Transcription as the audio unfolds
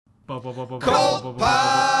Cult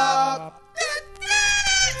Pop!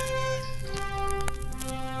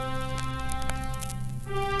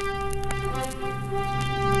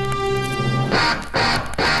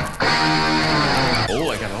 Oh,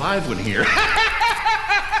 I got a live one here.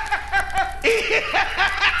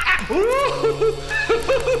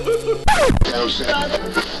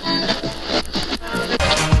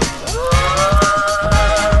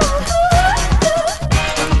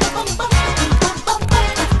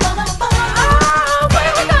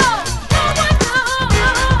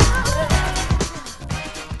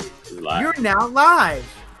 You're now live,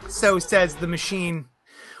 so says the machine.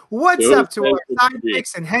 What's up to our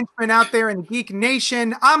sidekicks and henchmen out there in the Geek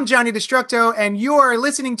Nation? I'm Johnny Destructo, and you are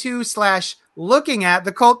listening to / looking at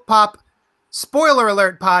the Cult Pop Spoiler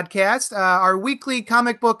Alert podcast, our weekly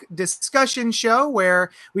comic book discussion show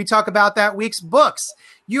where we talk about that week's books.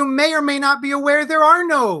 You may or may not be aware there are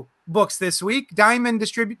no books this week. Diamond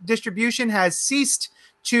Distribution has ceased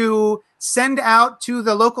to send out to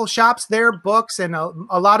the local shops their books, and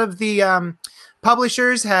a lot of the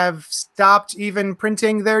publishers have stopped even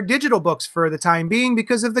printing their digital books for the time being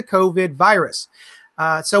because of the COVID virus.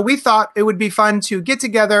 So we thought it would be fun to get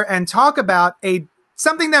together and talk about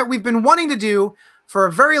something that we've been wanting to do for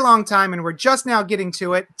a very long time, and we're just now getting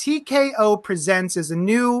to it. TKO Presents is a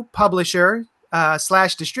new publisher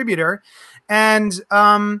 / distributor, and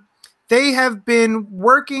they have been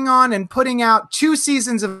working on and putting out 2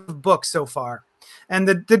 seasons of books so far. And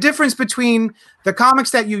the difference between the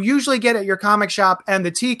comics that you usually get at your comic shop and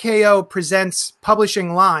the TKO Presents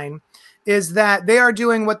publishing line is that they are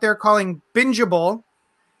doing what they're calling bingeable.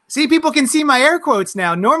 See, people can see my air quotes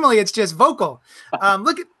now. Normally it's just vocal.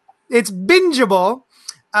 Look, it's bingeable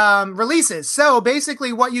releases. So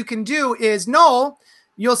basically what you can do is Noel,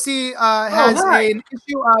 you'll see has an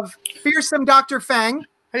issue of Fearsome Dr. Fang.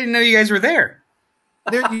 I didn't know you guys were there.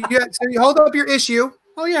 So you hold up your issue.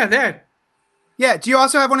 Oh, yeah, there. Yeah. Do you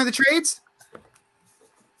also have one of the trades?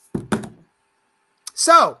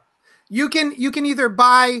 So you can either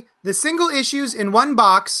buy the single issues in one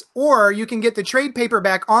box, or you can get the trade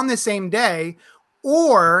paperback on the same day,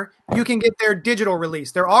 or you can get their digital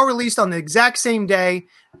release. They're all released on the exact same day,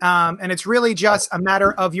 and it's really just a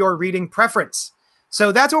matter of your reading preference.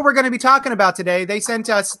 So that's what we're going to be talking about today. They sent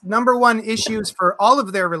us #1 issues for all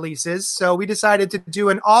of their releases, so we decided to do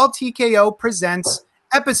an all TKO Presents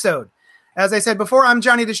episode. As I said before, I'm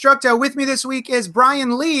Johnny Destructo. With me this week is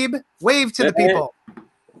Brian Lieb. Wave to the people.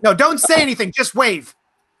 No, don't say anything. Just wave.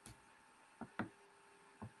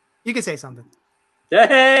 You can say something.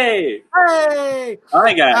 Hey! Hey!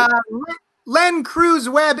 Hi, guys. Len Cruz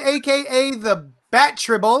Webb, a.k.a. the Bat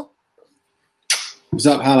Tribble. What's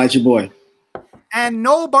up? Highlight your boy. And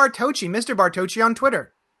Noel Bartocci, Mr. Bartocci on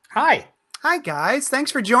Twitter. Hi. Hi, guys.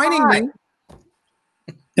 Thanks for joining me.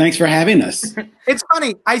 Thanks for having us. It's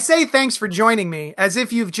funny. I say thanks for joining me as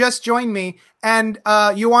if you've just joined me and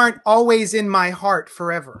you aren't always in my heart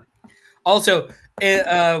forever. Also,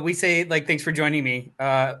 we say, thanks for joining me.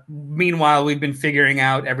 Meanwhile, we've been figuring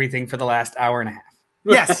out everything for the last hour and a half.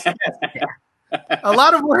 Yes. Yeah. A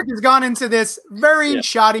lot of work has gone into this very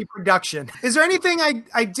shoddy production. Is there anything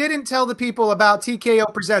I didn't tell the people about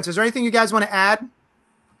TKO Presents? Is there anything you guys want to add?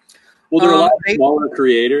 Well, there are a lot of smaller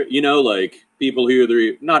creators, people who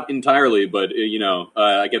are not entirely, but,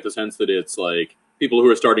 I get the sense that it's like people who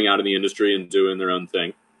are starting out in the industry and doing their own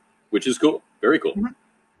thing, which is cool. Very cool. Mm-hmm.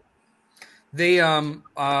 They,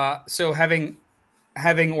 so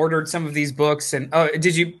having ordered some of these books and,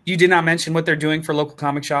 you did not mention what they're doing for local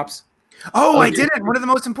comic shops? Oh, I didn't. One of the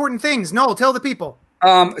most important things. Noel, tell the people.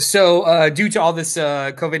 So due to all this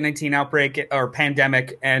COVID-19 outbreak or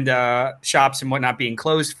pandemic and shops and whatnot being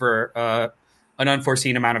closed for an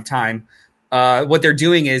unforeseen amount of time, what they're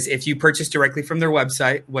doing is if you purchase directly from their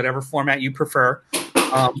website, whatever format you prefer,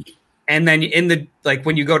 and then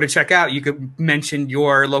when you go to check out, you could mention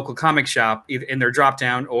your local comic shop either in their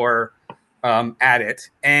dropdown or add it,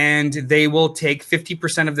 and they will take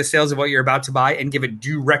 50% of the sales of what you're about to buy and give it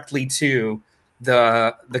directly to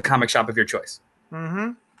the comic shop of your choice.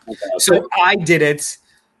 Mm-hmm. So I did it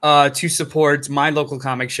to support my local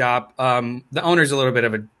comic shop. The owner's a little bit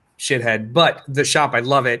of a shithead, but the shop, I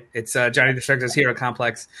love it. It's Johnny Destructo's Hero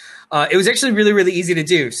Complex. It was actually really, really easy to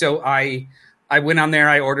do. So I went on there.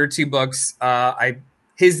 I ordered 2 books.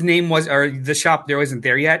 His name was, or the shop there wasn't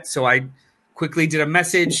there yet. So I quickly did a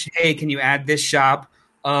message. Hey, can you add this shop?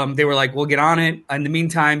 They were like, we'll get on it. In the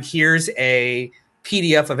meantime, here's a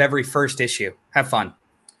PDF of every first issue. Have fun.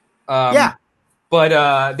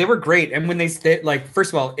 But they were great. And when they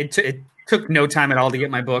first of all, it took no time at all to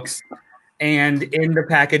get my books. And in the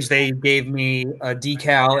package, they gave me a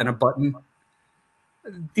decal and a button.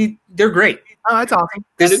 they're great. Oh, that's awesome.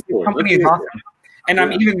 This cool. company is awesome. And Yeah.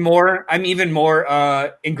 I'm even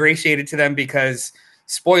more ingratiated to them because,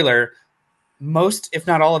 spoiler, most, if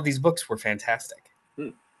not all of these books were fantastic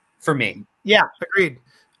for me. Yeah, agreed.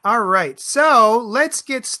 All right. So let's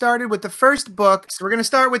get started with the first book. So we're going to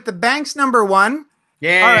start with the Banks #1.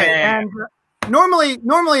 Yeah. All right. And normally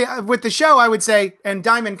with the show, I would say, and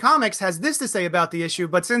Diamond Comics has this to say about the issue,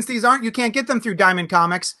 but since these you can't get them through Diamond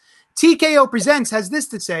Comics, TKO Presents has this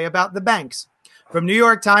to say about the Banks. From New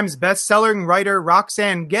York Times best-selling writer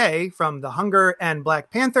Roxane Gay, from The Hunger and Black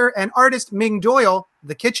Panther, and artist Ming Doyle,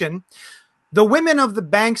 The Kitchen, the women of the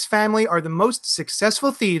Banks family are the most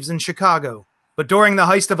successful thieves in Chicago. But during the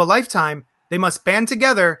heist of a lifetime, they must band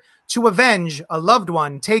together to avenge a loved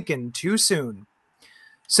one taken too soon.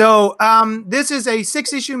 So this is a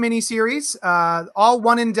 6-issue miniseries, all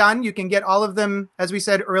one and done. You can get all of them, as we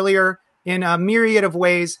said earlier, in a myriad of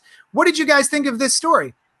ways. What did you guys think of this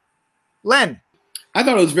story? Len? I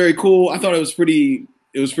thought it was very cool. I thought it was pretty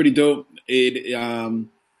dope. The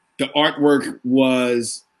artwork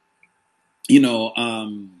was,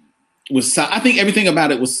 I think everything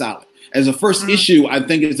about it was solid. As a first issue, I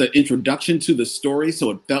think it's an introduction to the story,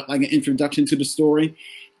 so it felt like an introduction to the story.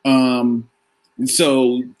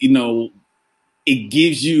 So, it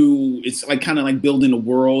gives you, it's like kind of like building a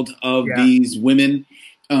world of these women,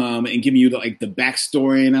 and giving you the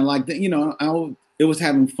backstory. And I like that, it was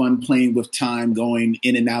having fun playing with time, going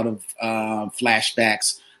in and out of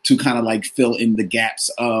flashbacks to kind of like fill in the gaps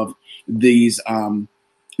of these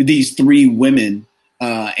 3 women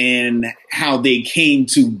and how they came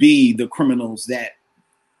to be the criminals that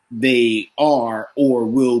they are or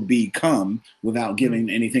will become without giving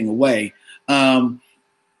anything away.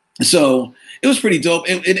 So it was pretty dope.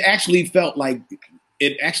 It actually felt like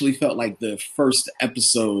the first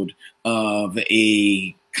episode of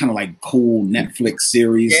a kind of like cool Netflix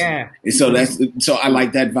series. Yeah. And so I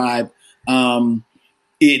like that vibe.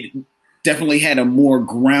 It definitely had a more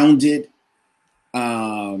grounded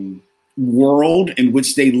world in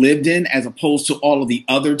which they lived in, as opposed to all of the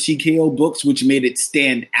other TKO books, which made it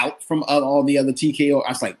stand out from all the other TKO. I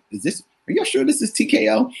was like, are you sure this is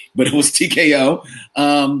TKO? But it was TKO.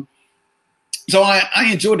 So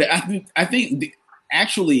I enjoyed it. I think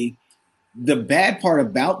actually the bad part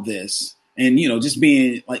about this, and just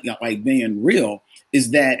being like being real,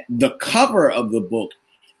 is that the cover of the book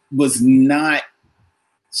was not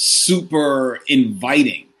super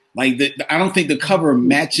inviting. Like I don't think the cover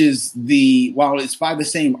matches while it's by the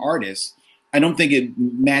same artist, I don't think it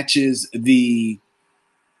matches the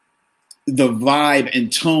vibe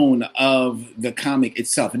and tone of the comic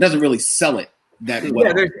itself. It doesn't really sell it that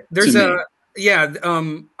well. Yeah,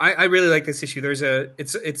 I really like this issue.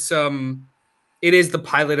 It is the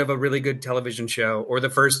pilot of a really good television show, or the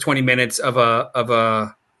first 20 minutes of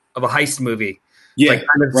a heist movie. Yeah, like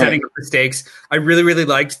kind of setting up the stakes. I really, really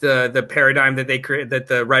liked the paradigm that that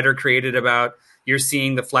the writer created about you're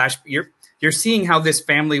seeing you're seeing how this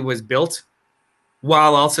family was built,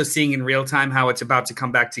 while also seeing in real time how it's about to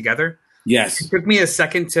come back together. Yes, it took me a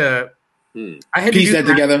second to I had piece to that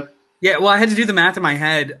together. Yeah, well, I had to do the math in my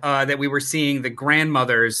head that we were seeing the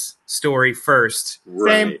grandmother's story first,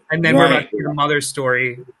 Right. and then we're about to see the mother's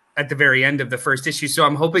story at the very end of the first issue. So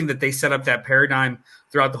I'm hoping that they set up that paradigm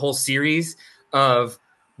throughout the whole series of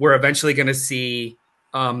we're eventually going to see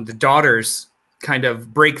the daughters kind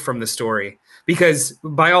of break from the story, because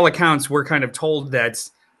by all accounts, we're kind of told that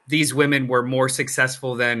these women were more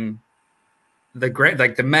successful than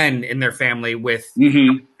the men in their family with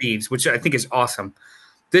thieves, which I think is awesome.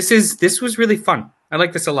 This was really fun. I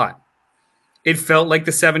like this a lot. It felt like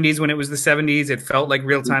the 70s when it was the 70s. It felt like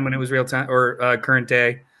real time when it was real time, or current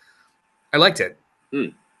day. I liked it.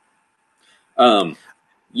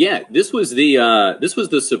 Yeah, this was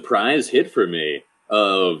the surprise hit for me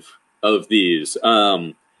of these.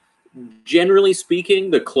 Generally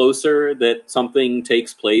speaking, the closer that something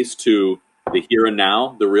takes place to the here and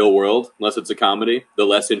now, the real world, unless it's a comedy, the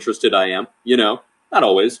less interested I am. Not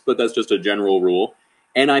always, but that's just a general rule.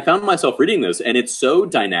 And I found myself reading this, and it's so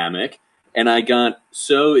dynamic, and I got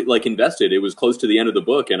so invested. It was close to the end of the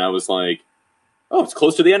book, and I was like, "Oh, it's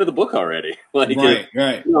close to the end of the book already."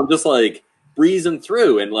 Right. I'm just breezing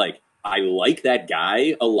through, and I like that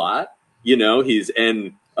guy a lot.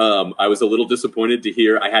 I was a little disappointed to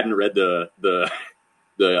hear I hadn't read the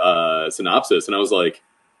synopsis, and I was like,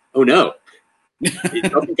 "Oh no,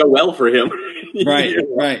 it doesn't go well for him." Right.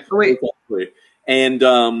 Wait. And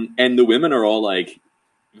the women are all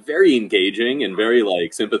very engaging and very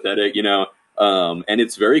sympathetic, and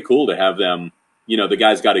it's very cool to have them. The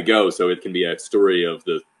guy's got to go, so it can be a story of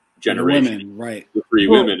the generation, the women, right? The 3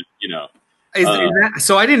 women,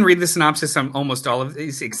 So I didn't read the synopsis on almost all of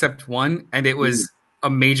these except one, and it was a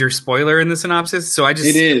major spoiler in the synopsis. So it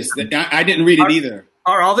is. I didn't read it either.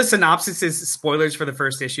 Are all the synopsises spoilers for the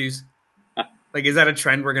first issues? Like, is that a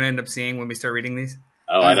trend we're going to end up seeing when we start reading these?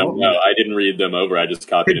 Oh, I don't know. I didn't read them over. I just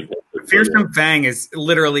copied and pasted. Fearsome Fang is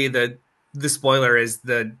literally the spoiler is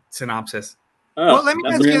the synopsis. Oh, well, let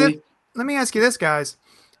me ask you this, guys.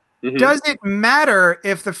 Mm-hmm. Does it matter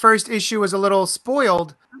if the first issue is a little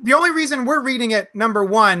spoiled? The only reason we're reading it number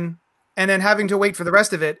one and then having to wait for the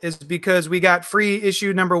rest of it is because we got free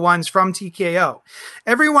issue number ones from TKO.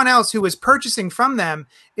 Everyone else who is purchasing from them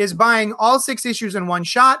is buying all 6 issues in one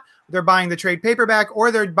shot. They're buying the trade paperback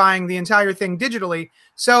or they're buying the entire thing digitally.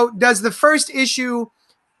 So does the first issue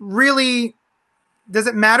really, does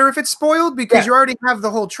it matter if it's spoiled? Because you already have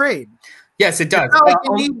the whole trade. Yes, it does. It's not like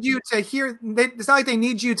they need you to hear. It's not like they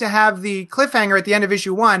need you to have the cliffhanger at the end of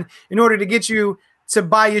issue 1 in order to get you to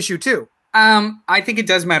buy issue 2. I think it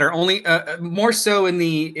does matter. Only more so in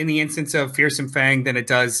the instance of Fearsome Fang than it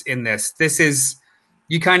does in this. This is,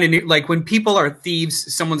 you kind of knew, like when people are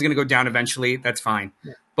thieves, someone's going to go down eventually. That's fine.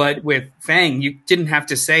 Yeah. But with Fang, you didn't have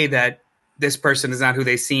to say that this person is not who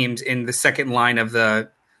they seemed in the second line of the,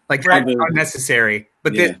 like, that's not necessary.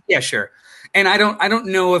 But sure. And I don't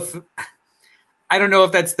know if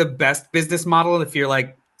that's the best business model. If you're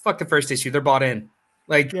like, fuck the first issue, they're bought in.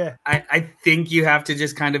 Like, I think you have to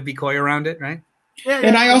just kind of be coy around it, right? Yeah.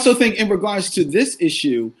 And I also think in regards to this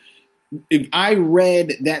issue, if I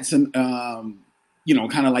read that some,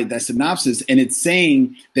 kind of like that synopsis, and it's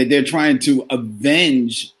saying that they're trying to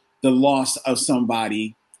avenge the loss of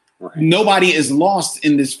somebody. Right. Nobody is lost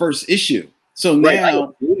in this first issue. So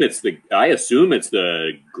now I assume it's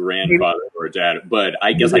the grandfather or dad, but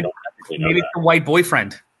I guess I don't technically know. Maybe it's the white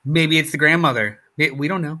boyfriend. Maybe it's the grandmother. We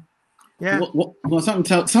don't know. Yeah. Well, something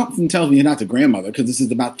tells me you're not the grandmother because this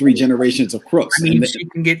is about 3 generations of crooks. I mean, she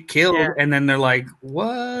can get killed, and then they're like,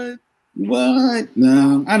 "What? What?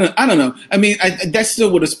 No, I don't know. I mean, that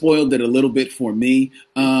still would have spoiled it a little bit for me.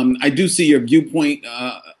 I do see your viewpoint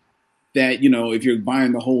that if you're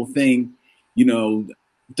buying the whole thing,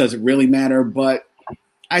 does it really matter? But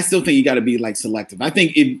I still think you got to be like selective. I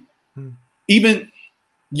think even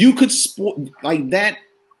you could like that.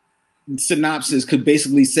 Synopsis could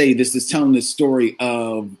basically say this is telling the story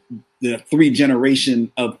of the 3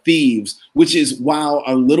 generation of thieves, which is, while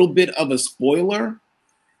a little bit of a spoiler,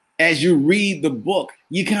 as you read the book,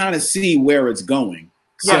 you kind of see where it's going.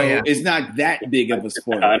 So it's not that big of a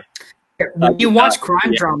spoiler. When you watch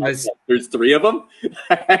crime dramas, there's 3 of them.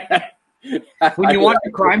 When you watch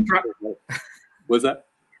the crime drama, what's that?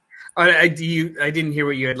 I didn't hear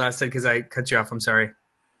what you had last said because I cut you off. I'm sorry.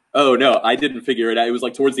 Oh, no, I didn't figure it out. It was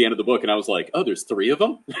like towards the end of the book, and I was like, oh, there's 3 of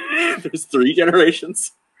them? There's 3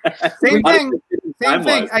 generations? Same thing.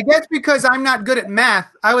 I guess because I'm not good at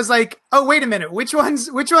math, I was like, oh, wait a minute. Which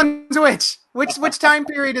one's which? Which time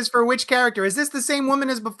period is for which character? Is this the same woman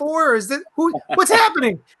as before? Or is this what's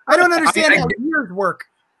happening? I don't understand how years work.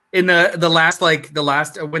 In the last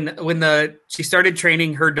when she started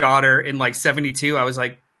training her daughter in like 72, I was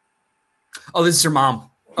like, oh, this is her mom.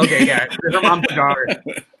 Okay, yeah, her mom's daughter.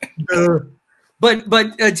 But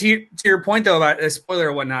to your point though about a spoiler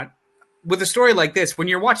or whatnot, with a story like this, when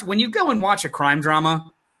you go and watch a crime drama,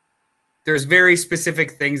 there's very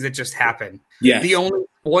specific things that just happen. Yeah. The only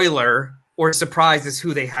spoiler or surprise is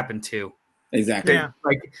who they happen to. Exactly. Yeah.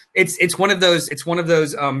 Like it's one of those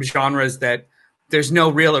genres that there's no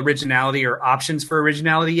real originality or options for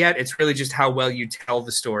originality yet. It's really just how well you tell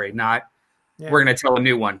the story. Not we're going to tell a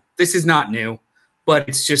new one. This is not new. But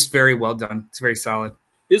it's just very well done. It's very solid.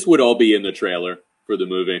 This would all be in the trailer for the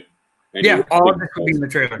movie. And all of this would be in the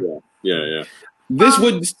trailer. Yeah. This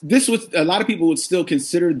would a lot of people would still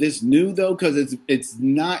consider this new though, because it's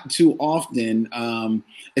not too often,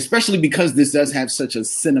 especially because this does have such a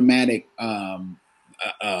cinematic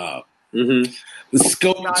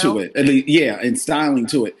scope to it. And styling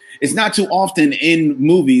to it. It's not too often in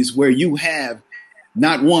movies where you have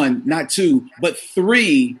not 1, not 2, but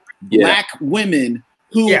 3 Black women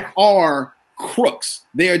who are crooks.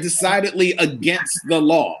 They are decidedly against the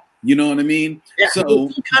law. You know what I mean? Yeah, so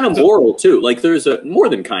it's kind of moral too. Like there's a more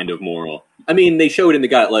than kind of moral. I mean, they showed in the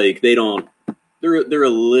guy like they're a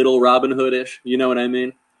little Robin Hood-ish. You know what I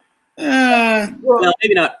mean? Well,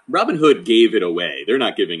 maybe not. Robin Hood gave it away. They're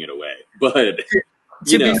not giving it away. But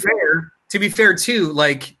to be fair too,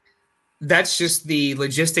 like that's just the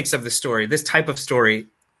logistics of the story. This type of story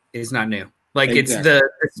is not new. Like it's the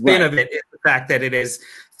spin of it is the fact that it is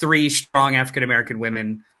 3 strong African-American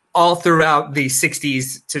women all throughout the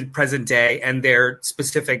 60s to present day and their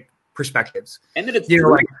specific perspectives. And that it's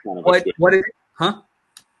like, what is it? Huh?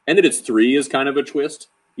 and that it's 3 is kind of a twist,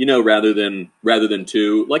 you know, rather than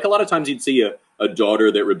 2. Like a lot of times you'd see a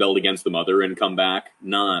daughter that rebelled against the mother and come back,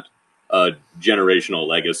 not a generational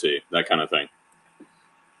legacy, that kind of thing.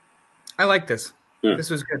 I like this. Yeah. This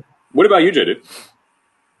was good. What about you, JD?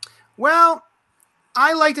 Well,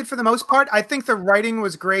 I liked it for the most part. I think the writing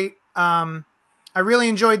was great. I really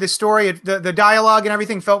enjoyed the story. The dialogue and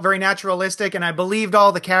everything felt very naturalistic, and I believed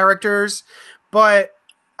all the characters. But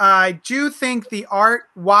I do think the art,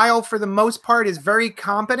 while for the most part is very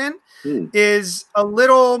competent, is a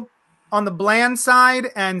little on the bland side,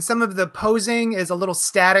 and some of the posing is a little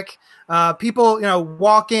static. People, you know,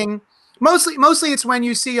 walking. Mostly it's when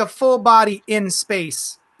you see a full body in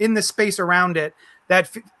space, in the space around it, that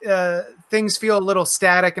things feel a little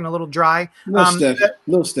static and a little dry.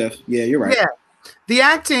 Little stiff. Yeah, you're right. Yeah. The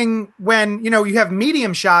acting, when, you know, you have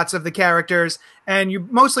medium shots of the characters and you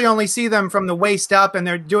mostly only see them from the waist up and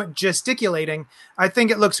they're gesticulating, I think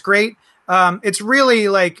it looks great. It's really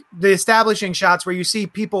like the establishing shots where you see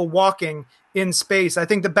people walking in space. I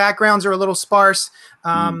think the backgrounds are a little sparse.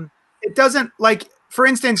 It doesn't, like, for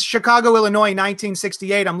instance, Chicago, Illinois,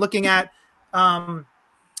 1968. I'm looking at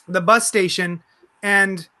the bus station,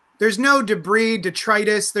 and there's no debris,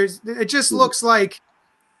 detritus. It just looks like,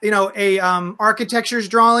 you know, a architecture's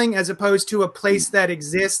drawing as opposed to a place that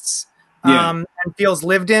exists and feels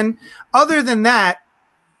lived in. Other than that,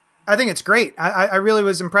 I think it's great. I really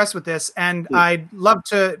was impressed with this, and I'd love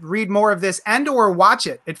to read more of this and or watch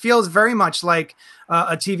it. It feels very much like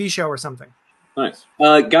a TV show or something. Nice.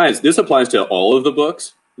 Guys, this applies to all of the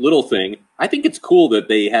books. Little thing. I think it's cool that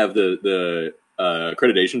they have the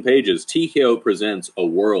accreditation page is TKO presents A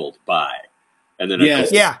World by. And then I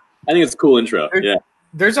think it's a cool intro.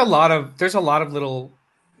 There's a lot of little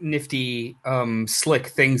nifty slick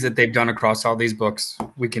things that they've done across all these books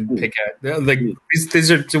we can pick at. Like these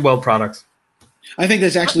are two well products. I think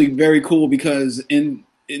that's actually very cool because in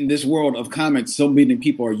this world of comics, so many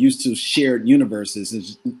people are used to shared universes.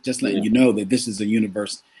 It's just letting you know that this is a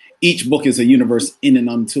universe. Each book is a universe in and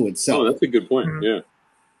unto itself. Oh, that's a good point.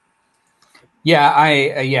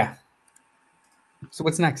 Yeah. So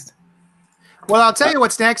what's next? Well, I'll tell you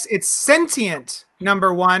what's next. It's Sentient,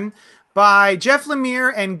 #1, by Jeff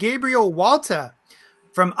Lemire and Gabriel Walta.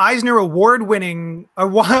 From Eisner Award winners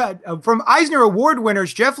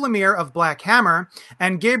Jeff Lemire of Black Hammer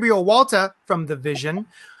and Gabriel Walta from The Vision.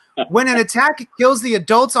 When an attack kills the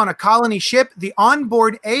adults on a colony ship, the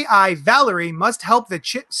onboard AI Valerie must help the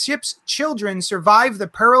ship's children survive the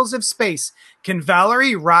perils of space. Can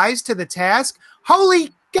Valerie rise to the task?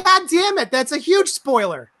 Holy God damn it! That's a huge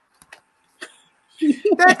spoiler.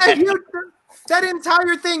 That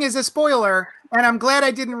entire thing is a spoiler, and I'm glad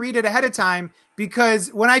I didn't read it ahead of time,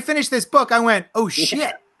 because when I finished this book, I went, "Oh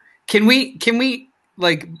shit!" Can we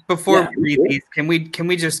like before we read these? Can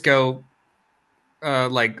we just go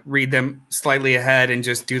like read them slightly ahead and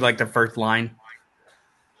just do like the first line?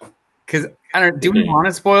 Because I don't. Do we want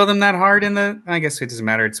to spoil them that hard? I guess it doesn't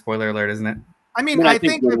matter. It's spoiler alert, isn't it? I mean, I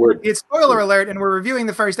think it's spoiler alert, and we're reviewing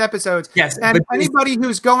the first episodes. Yes, and anybody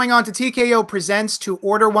who's going on to TKO Presents to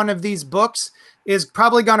order one of these books is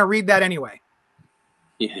probably going to read that anyway.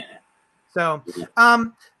 Yeah. So,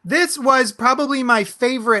 this was probably my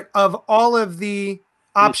favorite of all of the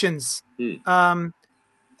options. I'm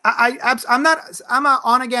an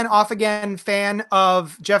on again, off again fan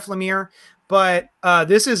of Jeff Lemire, but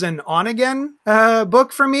this is an on again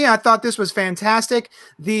book for me. I thought this was fantastic.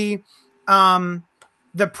 The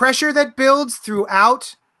pressure that builds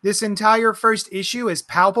throughout this entire first issue is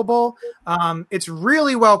palpable. It's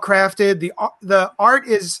really well crafted. The art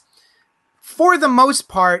is, for the most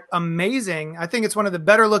part, amazing. I think it's one of the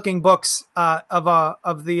better looking books of our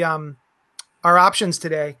options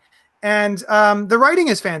today, and the writing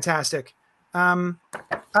is fantastic. I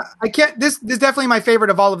can't. This is definitely my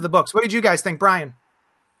favorite of all of the books. What did you guys think, Brian?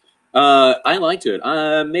 I liked it.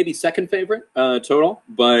 Maybe second favorite total,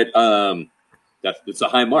 but it's a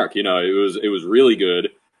high mark. You know, it was really good.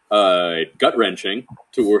 Gut wrenching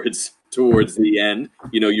towards the end.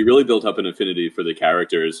 You know, you really built up an affinity for the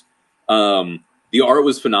characters. The art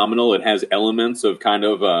was phenomenal. It has elements of kind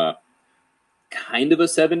of a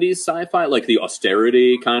 70s sci-fi, like the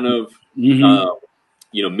austerity kind of,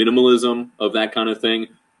 minimalism of that kind of thing.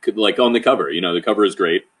 Like on the cover, you know, the cover is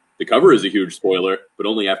great. The cover is a huge spoiler, but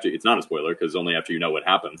only after it's not a spoiler because only after you know what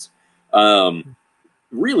happens.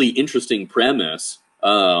 Really interesting premise.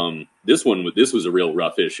 This was a real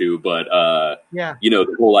rough issue, but you know,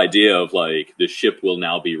 the whole idea of like the ship will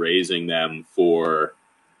now be raising them for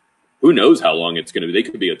who knows how long it's going to be. They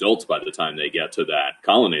could be adults by the time they get to that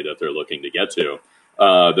colony that they're looking to get to.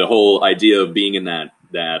 The whole idea of being in that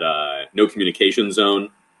no communication zone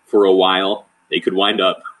for a while. They could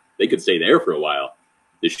stay there for a while.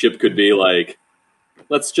 The ship could be like,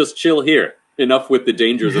 let's just chill here. Enough with the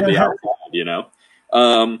dangers of the outside,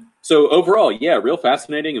 So overall, yeah, real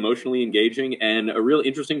fascinating, emotionally engaging, and a real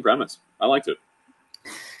interesting premise. I liked it.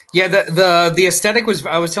 Yeah, the aesthetic was.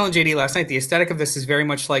 I was telling JD last night. The aesthetic of this is very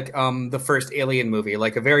much like the first Alien movie,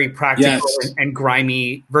 like a very practical and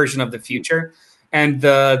grimy version of the future. And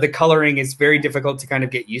the coloring is very difficult to kind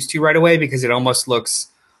of get used to right away because it almost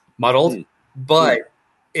looks muddled, but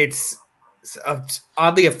it's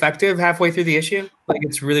oddly effective halfway through the issue. Like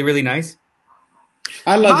it's really, really nice.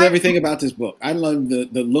 I loved everything about this book. I loved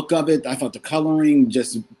the look of it. I thought the coloring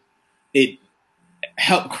it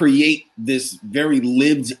helped create this very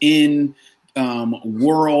lived in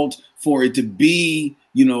world for it to be,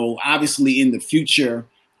 obviously in the future.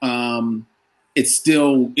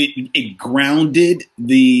 It grounded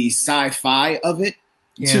the sci-fi of it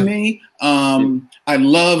to me. I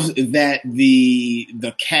love that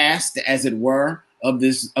the cast, as it were, of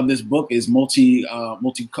this book is multi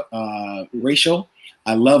racial.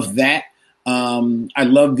 I love that. I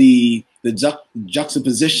love the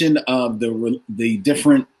juxtaposition of the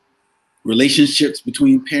different relationships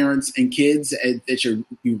between parents and kids that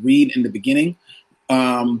you read in the beginning.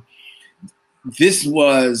 This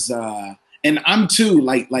was, and I'm too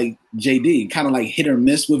like JD, kind of like hit or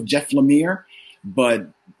miss with Jeff Lemire, but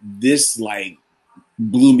this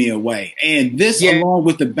blew me away. And this, along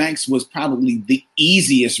with the Banks, was probably the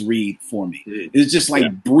easiest read for me. It was just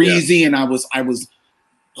breezy, and I was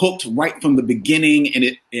hooked right from the beginning, and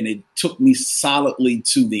it took me solidly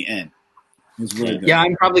to the end. It was really good. Yeah,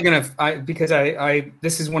 I'm probably because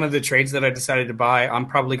this is one of the trades that I decided to buy. I'm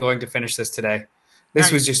probably going to finish this today.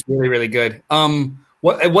 This was just really, really good.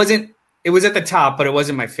 It was at the top, but it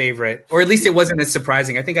wasn't my favorite, or at least it wasn't as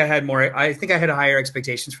surprising. I think I had higher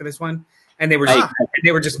expectations for this one, and they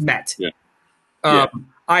were just met. Yeah.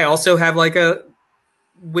 I also have like a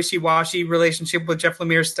wishy-washy relationship with Jeff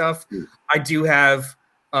Lemire stuff. I do have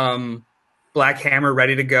Black Hammer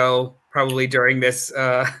ready to go probably during this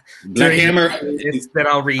Black Hammer that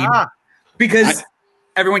I'll read because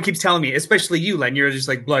everyone keeps telling me, especially you, Len, you're just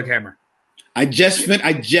like Black Hammer. I just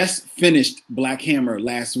finished Black Hammer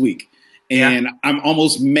last week, and I'm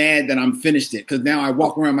almost mad that I'm finished it because now I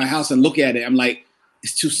walk around my house and look at it. I'm like,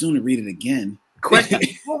 it's too soon to read it again. Question.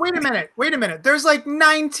 Well, wait a minute. There's like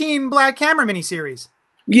 19 Black Hammer miniseries.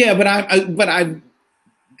 Yeah, but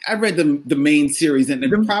I read the main series,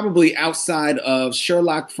 and probably outside of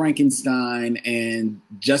Sherlock Frankenstein and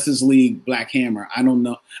Justice League Black Hammer, I don't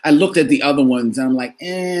know. I looked at the other ones, and I'm like,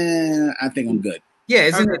 I think I'm good. Yeah,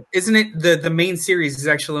 isn't it the main series is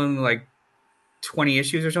actually only like 20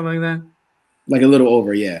 issues or something like that? Like a little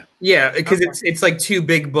over, yeah. Yeah, because it's like two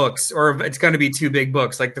big books, or it's going to be two big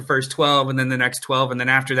books, like the first 12 and then the next 12, and then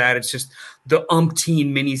after that it's just the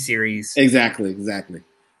umpteen miniseries. Exactly.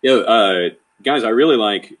 Yeah, guys, I really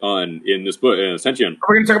like in this book, Sentient.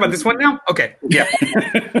 We're going to talk about this one now? Okay, yeah.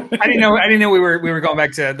 I didn't know we were going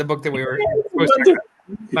back to the book that we were supposed to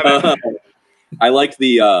talk about. I liked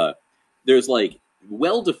there's like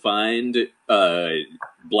well-defined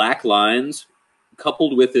black lines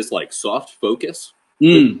coupled with this like soft focus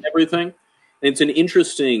with everything. And it's an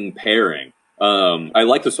interesting pairing. I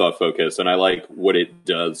like the soft focus, and I like what it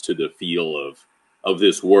does to the feel of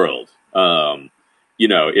this world.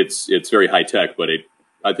 It's very high tech, but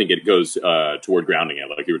I think it goes toward grounding it,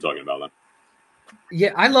 like you were talking about, then.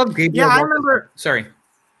 Yeah, I love Gabriel. Yeah, I remember. Sorry.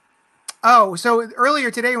 Oh, so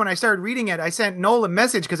earlier today when I started reading it, I sent Noel a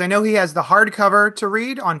message because I know he has the hardcover to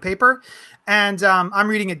read on paper, and I'm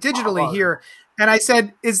reading it digitally here. And I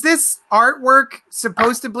said, is this artwork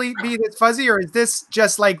supposed to be this fuzzy, or is this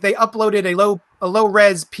just like they uploaded a low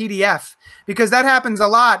res PDF? Because that happens a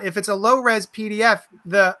lot. If it's a low res PDF,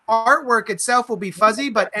 the artwork itself will be fuzzy,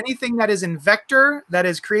 but anything that is in vector, that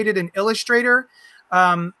is created in Illustrator,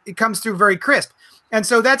 it comes through very crisp. And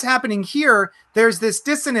so that's happening here. There's this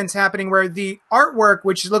dissonance happening where the artwork,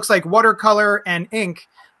 which looks like watercolor and ink,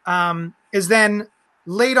 is then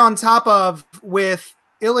laid on top of with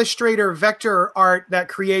Illustrator vector art that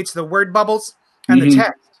creates the word bubbles and the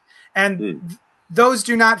text. And those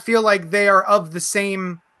do not feel like they are of the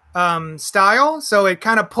same style. So it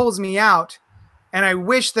kind of pulls me out. And I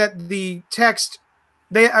wish that the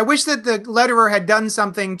letterer had done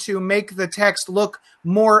something to make the text look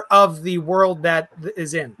more of the world that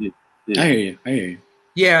is in. I hear you.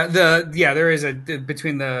 Yeah, there is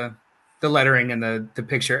between the lettering and the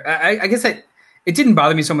picture. I guess it didn't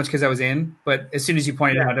bother me so much because I was in, but as soon as you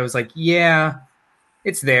pointed out, I was like, yeah,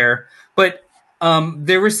 it's there. But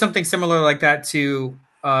there was something similar like that to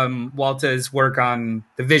Walta's work on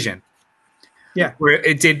The Vision, Yeah. where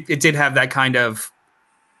it did have that kind of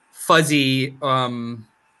fuzzy,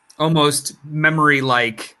 almost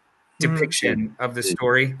memory-like depiction of the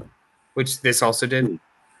story, which this also did.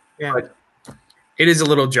 Yeah. But it is a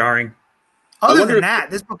little jarring. Other than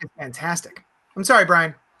that, this book is fantastic. I'm sorry,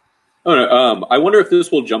 Brian. Oh, no, I wonder if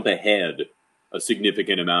this will jump ahead a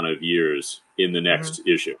significant amount of years in the next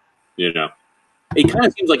issue. You know, it kind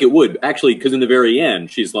of seems like it would actually, because in the very end,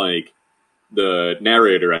 she's like, the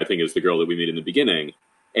narrator, I think, is the girl that we meet in the beginning,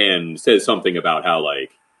 and says something about how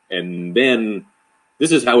like, and then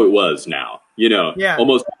this is how it was now. You know,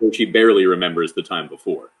 almost like she barely remembers the time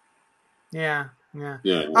before. Yeah. Yeah.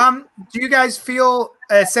 Do you guys feel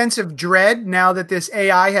a sense of dread now that this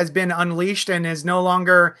AI has been unleashed and is no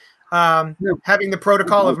longer having the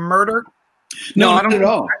protocol of murder? No, not at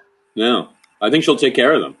all. No, I think she'll take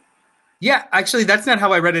care of them. Yeah, actually, that's not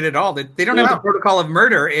how I read it at all. They don't have the protocol of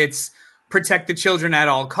murder. It's protect the children at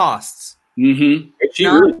all costs. Mm-hmm. She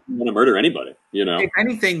really doesn't want to murder anybody. You know, if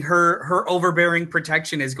anything, her overbearing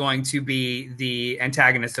protection is going to be the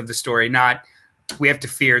antagonist of the story. Not we have to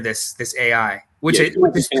fear this AI, which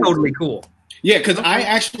is totally cool. Yeah, because I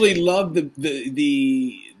actually love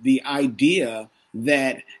the idea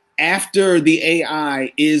that after the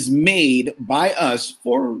AI is made by us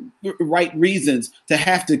for right reasons to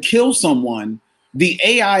have to kill someone, the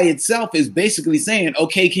AI itself is basically saying,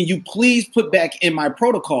 okay, can you please put back in my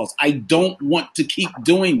protocols? I don't want to keep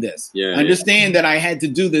doing this. I understand that I had to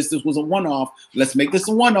do this. This was a one-off. Let's make this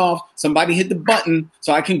a one-off. Somebody hit the button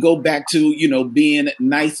so I can go back to, being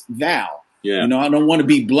nice Val. Yeah. I don't want to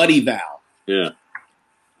be bloody Val. Yeah.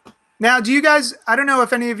 Now, do you guys, I don't know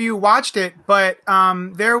if any of you watched it, but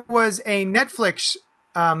there was a Netflix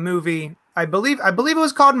movie, I believe it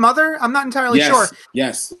was called Mother. I'm not entirely sure.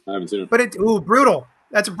 Yes. I haven't seen it. But brutal.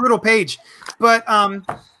 That's a brutal page. But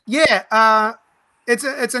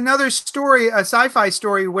it's another story, a sci-fi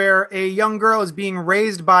story where a young girl is being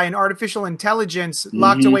raised by an artificial intelligence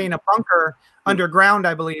locked away in a bunker underground,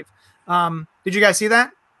 I believe. Did you guys see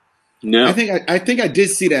that? No. I think I did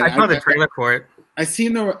see that. I saw the trailer for it. I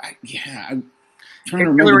seen I'm trying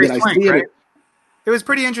to remember that I see it. It was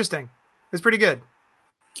pretty interesting. It was pretty good.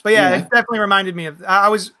 But yeah, it definitely reminded me of. I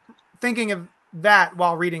was thinking of that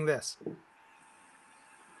while reading this.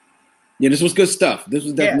 Yeah, this was good stuff. This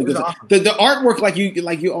was definitely good stuff. Awesome. The artwork, like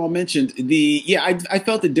you all mentioned, I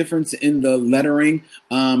felt the difference in the lettering,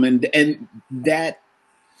 and that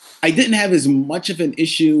I didn't have as much of an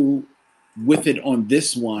issue with it on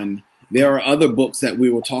this one. There are other books that we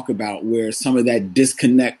will talk about where some of that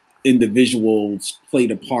disconnect individuals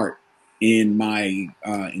played a part in my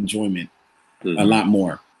enjoyment a lot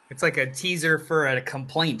more. It's like a teaser for a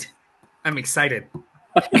complaint. I'm excited.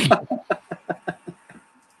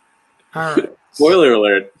 All right. Spoiler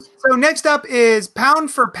alert. So next up is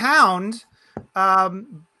Pound for Pound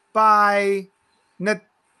by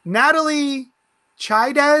Natalie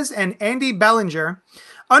Chaidez and Andy Bellinger.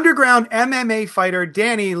 Underground MMA fighter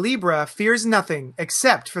Danny Libra fears nothing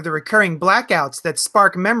except for the recurring blackouts that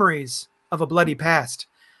spark memories of a bloody past.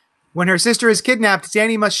 When her sister is kidnapped,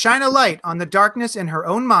 Danny must shine a light on the darkness in her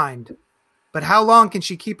own mind. But how long can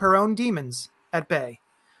she keep her own demons at bay?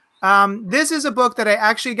 This is a book that I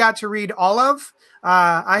actually got to read all of.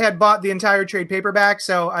 I had bought the entire trade paperback,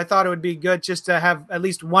 so I thought it would be good just to have at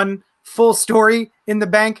least one full story in the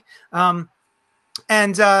bank.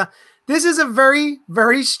 This is a very,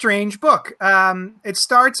 very strange book. It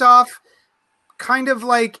starts off kind of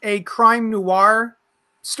like a crime noir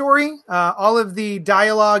story. All of the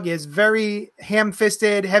dialogue is very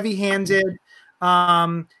ham-fisted, heavy-handed,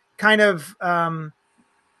 just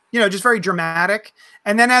very dramatic.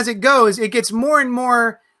 And then as it goes, it gets more and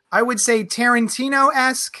more, I would say,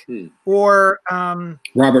 Tarantino-esque or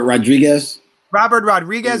Robert Rodriguez.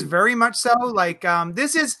 Very much so. Like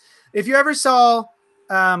this is, if you ever saw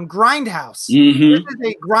Grindhouse, this is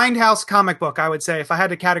a Grindhouse comic book, I would say, if I had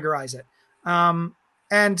to categorize it. The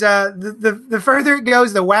further it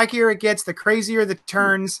goes, the wackier it gets, the crazier the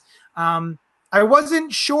turns. I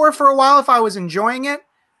wasn't sure for a while if I was enjoying it,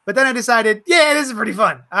 but then I decided, yeah, this is pretty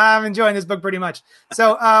fun. I'm enjoying this book pretty much.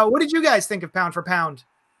 So what did you guys think of Pound for Pound?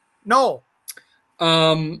 Noel?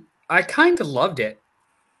 I kind of loved it.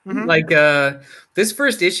 Mm-hmm. Like this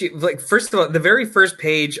first issue, like first of all, the very first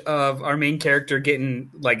page of our main character getting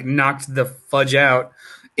like knocked the fudge out,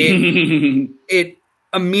 it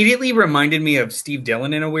immediately reminded me of Steve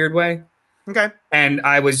Dillon in a weird way. Okay. And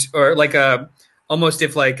I was, or like almost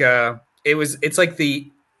if like it's like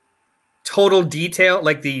the total detail,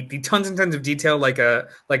 like the tons and tons of detail, like a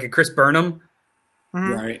Chris Burnham,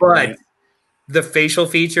 right? But the facial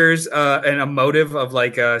features and a motive of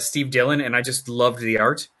like Steve Dillon, and I just loved the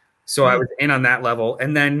art. So I was in on that level.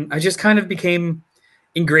 And then I just kind of became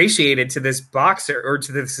ingratiated to this boxer or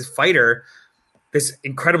to this fighter, this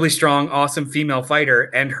incredibly strong, awesome female fighter,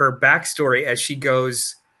 and her backstory as she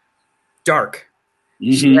goes dark.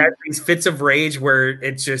 Mm-hmm. She has these fits of rage where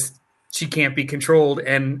it's just, she can't be controlled.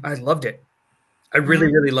 And I loved it. I really,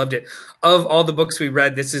 really loved it. Of all the books we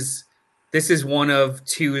read, this is one of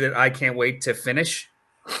two that I can't wait to finish.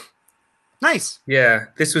 Nice. Yeah,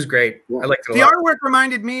 this was great. I liked it a The lot. artwork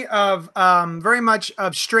reminded me of very much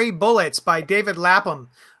of Stray Bullets by David Lapham,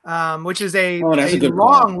 which is a good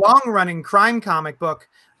long-running crime comic book.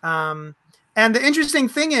 And the interesting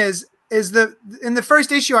thing is that in the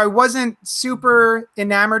first issue, I wasn't super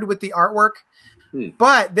enamored with the artwork,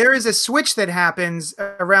 but there is a switch that happens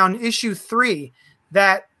around issue 3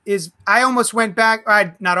 that is, I went back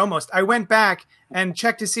and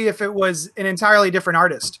checked to see if it was an entirely different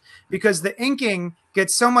artist, because the inking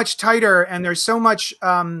gets so much tighter and there's so much,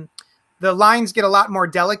 the lines get a lot more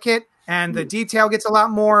delicate and the detail gets a lot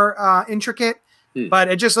more intricate, but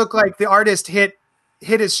it just looked like the artist hit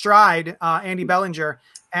his stride, Andy Bellinger.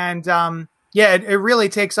 And it really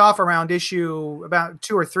takes off around issue about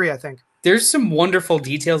 2 or 3, I think. There's some wonderful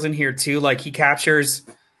details in here too. Like he captures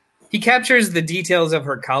the details of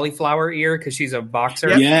her cauliflower ear because she's a boxer.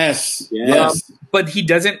 Yep. Yes. But he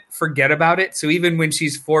doesn't forget about it. So even when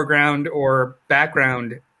she's foreground or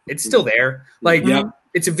background, it's still there. Like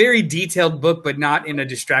it's a very detailed book, but not in a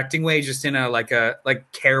distracting way, just in a like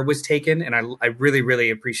care was taken. And I really,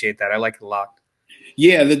 really appreciate that. I like it a lot.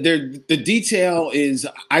 Yeah, the detail is,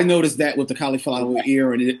 I noticed that with the cauliflower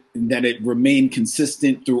ear and that it remained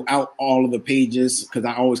consistent throughout all of the pages, because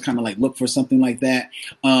I always kind of like look for something like that.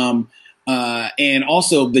 And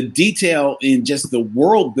also the detail in just the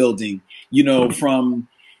world building, you know, from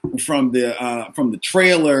the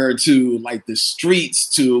trailer to like the streets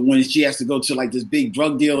to when she has to go to like this big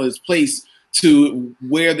drug dealer's place to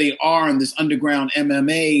where they are in this underground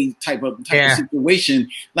MMA type of situation.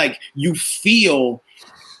 Like you feel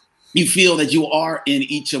that you are in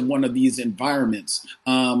each of one of these environments.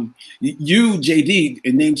 You,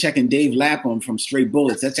 JD, name checking Dave Lapham from Stray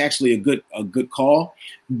Bullets. That's actually a good call.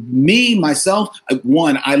 Me, myself,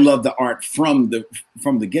 one, I love the art from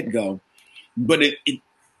the get-go, but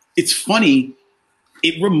it's funny.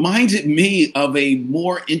 It reminded me of a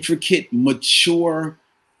more intricate, mature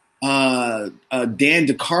Dan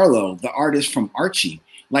DiCarlo, the artist from Archie.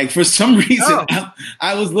 Like for some reason,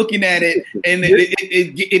 I was looking at it and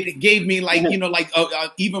it gave me like, you know, like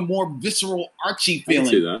even more visceral Archie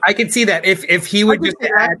feeling. I can see that if he would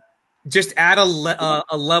just add a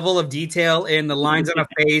level of detail in the lines on a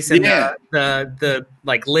face and the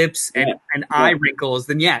like lips and eye wrinkles,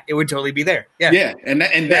 then it would totally be there. Yeah. And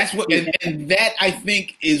that's what and that I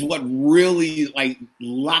think is what really like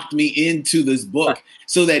locked me into this book.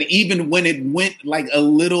 So that even when it went like a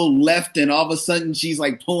little left and all of a sudden she's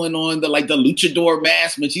like pulling on the luchador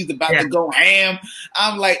mask when she's about to go ham,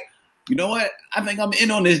 I'm like, you know what? I think I'm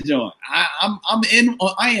in on this joint. I'm in.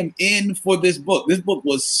 I am in for this book. This book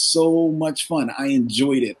was so much fun. I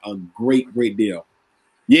enjoyed it a great deal.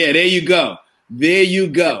 Yeah, there you go.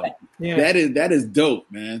 Yeah. That is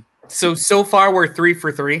dope, man. So far we're 3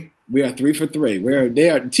 for 3. We are 3 for 3. We're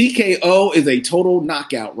there. TKO is a total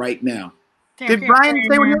knockout right now. Did Brian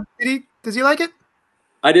say does he like it?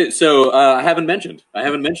 I did. So I haven't mentioned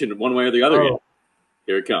one way or the other yet.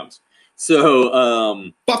 Here it comes.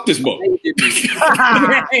 So, fuck this book.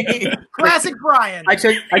 Classic Brian. I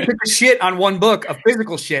took a shit on one book, a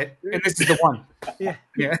physical shit, and this is the one. Yeah.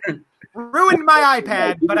 Ruined my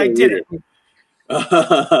iPad, but I did it.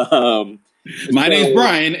 My name's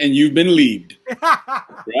Brian, and you've been leaved.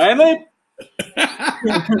 Brian?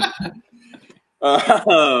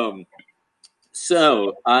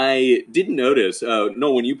 So I didn't notice.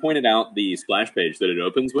 No, when you pointed out the splash page that it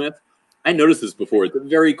opens with, I noticed this before. It's a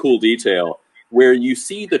very cool detail where you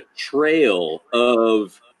see the trail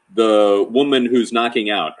of the woman who's knocking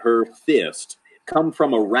out, her fist, come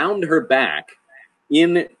from around her back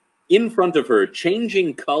in front of her,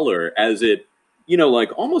 changing color as it, you know,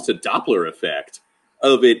 like almost a Doppler effect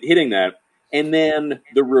of it hitting that. And then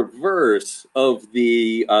the reverse of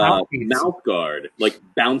the mouth guard, like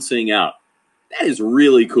bouncing out. That is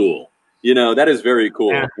really cool. You know, that is very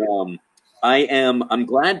cool. Yeah. I'm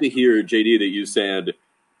glad to hear, JD, that you said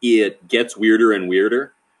it gets weirder and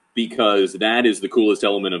weirder, because that is the coolest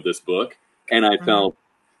element of this book. And I felt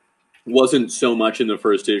wasn't so much in the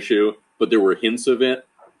first issue, but there were hints of it.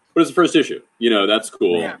 But it's the first issue. You know, that's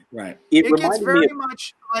cool. Yeah, right. It gets very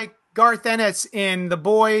much like Garth Ennis in The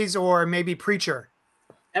Boys or maybe Preacher.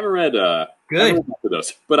 I haven't read good for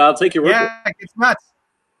those, but I'll take your word. Yeah, it's nuts.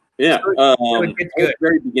 Yeah, It's good.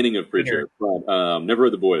 very beginning of Preacher, but never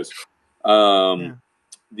read The Boys. There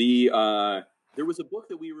was a book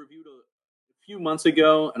that we reviewed a few months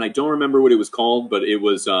ago, and I don't remember what it was called, but it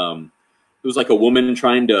was like a woman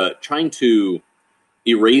trying to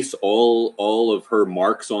erase all of her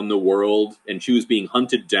marks on the world, and she was being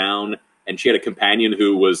hunted down, and she had a companion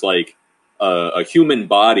who was like a human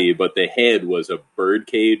body, but the head was a bird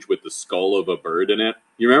cage with the skull of a bird in it.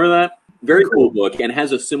 You remember that? Very cool book, and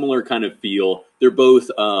has a similar kind of feel. They're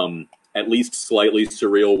both at least slightly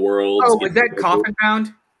surreal worlds. Oh, was that Coffin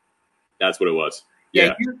Bound? That's what it was.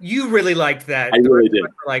 Yeah, you really liked that. I really did.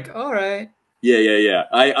 Like, all right. Yeah.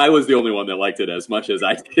 I was the only one that liked it as much as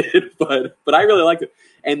I did, but I really liked it.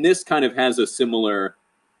 And this kind of has a similar,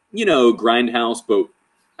 Grindhouse, but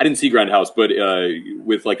I didn't see Grindhouse, but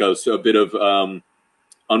with like a bit of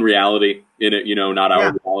unreality in it, not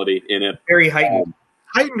our reality in it. Very heightened.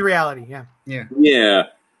 Heightened reality, Yeah.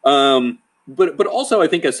 But also I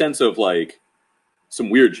think a sense of like some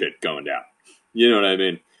weird shit going down. You know what I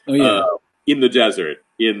mean? Oh yeah. In the desert,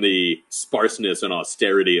 in the sparseness and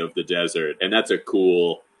austerity of the desert, and that's a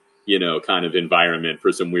cool, kind of environment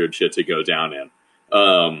for some weird shit to go down in.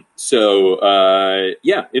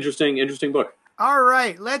 Interesting book. All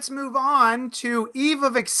right, let's move on to Eve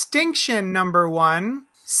of Extinction #1.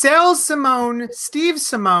 Sal Simone, Steve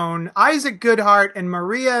Simone, Isaac Goodhart, and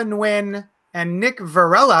Maria Nguyen and Nick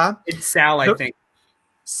Varela. It's Sal, I think.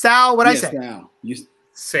 Sal, what'd I say? Sal.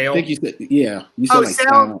 Sal. I think you said, yeah. You said like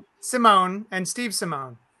Sal, Simone, and Steve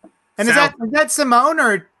Simone. And is that Simone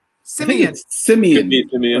or Simeon? Simeon.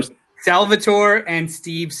 Salvatore and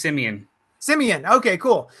Steve Simeon. Simeon. Okay,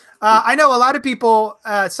 cool. I know a lot of people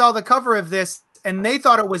saw the cover of this and they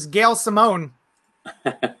thought it was Gail Simone.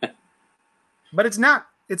 But it's not.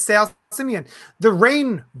 It's Sal Simeon. The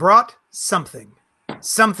rain brought something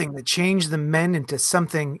that changed the men into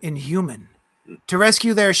something inhuman. To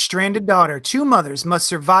rescue their stranded daughter, two mothers must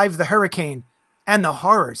survive the hurricane and the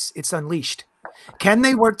horrors it's unleashed. Can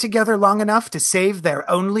they work together long enough to save their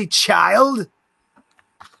only child?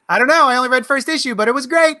 I don't know. I only read first issue, but it was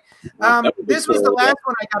great. This was the last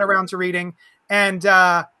one I got around to reading, and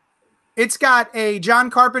it's got a John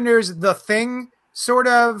Carpenter's The Thing sort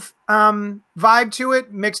of vibe to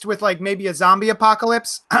it, mixed with like maybe a zombie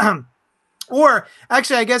apocalypse. Or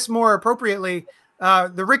actually, I guess more appropriately,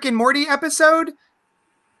 the Rick and Morty episode.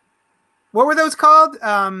 What were those called?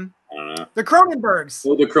 I don't know. The Cronenbergs.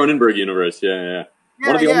 Oh, the Cronenberg universe. Yeah.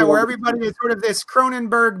 Where everybody is sort of this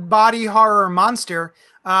Cronenberg body horror monster.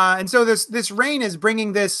 And so this rain is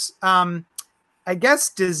bringing this, I guess,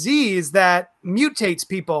 disease that mutates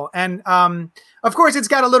people. And of course, it's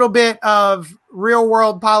got a little bit of real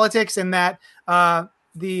world politics in that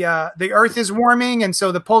the Earth is warming, and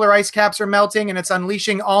so the polar ice caps are melting, and it's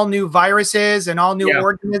unleashing all new viruses and all new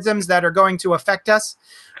organisms that are going to affect us.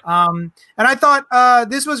 And I thought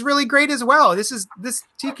this was really great as well. This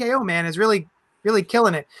TKO man is really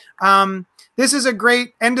killing it. This is a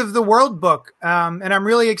great end of the world book, and I'm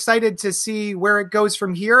really excited to see where it goes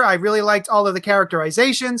from here. I really liked all of the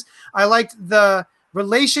characterizations. I liked the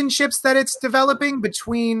relationships that it's developing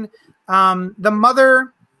between the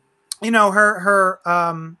mother.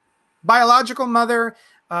 Her biological mother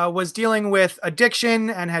was dealing with addiction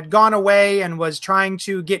and had gone away and was trying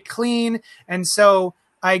to get clean, and so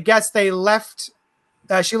I guess they left.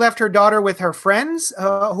 She left her daughter with her friends,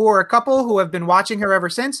 who are a couple who have been watching her ever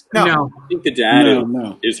since. No. I think the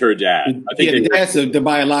dad is her dad. I think the dad's the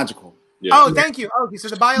biological. Yeah. Oh, thank you. Okay, so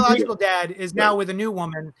the biological dad is now with a new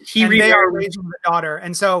woman, and they are raising the daughter.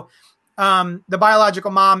 And so the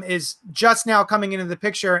biological mom is just now coming into the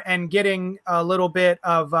picture and getting a little bit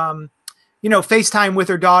of, FaceTime with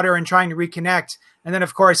her daughter and trying to reconnect. And then,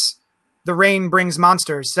 of course, the rain brings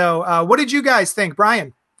monsters. So what did you guys think,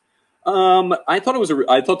 Brian? I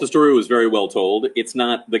thought the story was very well told. It's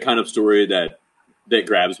not the kind of story that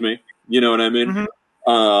grabs me. You know what I mean?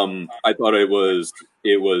 Mm-hmm. I thought it was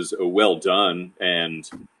well done, and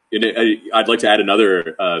I'd like to add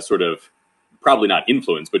another sort of, probably not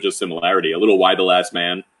influence, but just similarity. A little Why the Last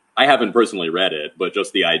Man. I haven't personally read it, but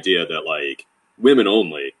just the idea that like women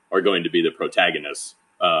only are going to be the protagonists.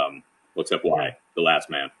 Except why the Last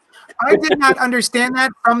Man. I did not understand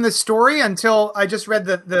that from the story until I just read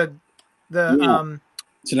the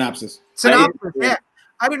synopsis. Yeah.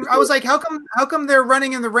 I was like, how come they're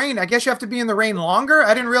running in the rain? I guess you have to be in the rain longer.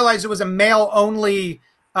 I didn't realize it was a male only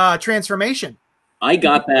transformation. I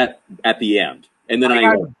got that at the end, and then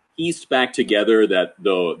I pieced back together that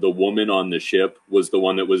the woman on the ship was the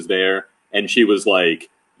one that was there, and she was like,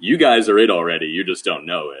 "You guys are it already. You just don't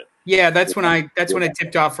know it." Yeah, that's when it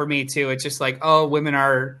tipped off for me too. It's just like, oh, women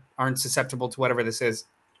aren't susceptible to whatever this is.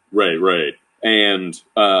 Right. And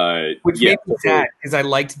which made me sad because I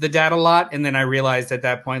liked the dad a lot, and then I realized at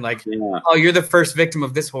that point, like, oh, you're the first victim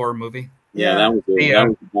of this horror movie. Yeah, that was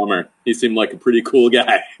a bummer. He seemed like a pretty cool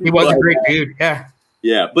guy. He was a great dude.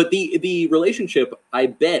 Yeah, but the relationship, I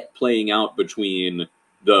bet, playing out between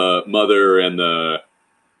the mother and the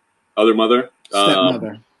other mother,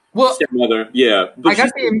 stepmother. Yeah, but I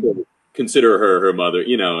consider her mother.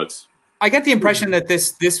 You know, it's. I get the impression that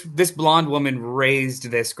this blonde woman raised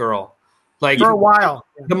this girl, like for a while.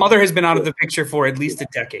 The mother has been out of the picture for at least a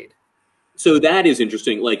decade. So that is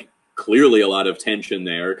interesting. Like, clearly a lot of tension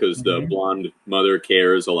there because the blonde mother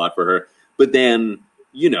cares a lot for her. But then,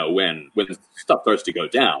 you know, when stuff starts to go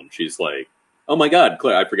down, she's like, "Oh my God,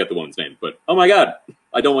 Claire!" I forget the woman's name, but "Oh my God,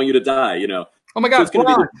 I don't want you to die." You know. Oh my God,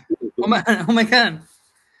 oh my God.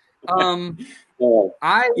 So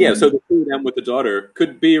the two of them with the daughter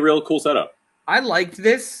could be a real cool setup. I liked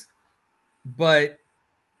this, but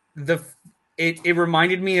it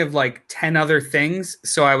reminded me of like 10 other things,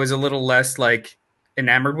 so I was a little less like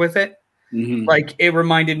enamored with it. Mm-hmm. Like it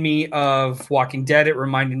reminded me of Walking Dead. It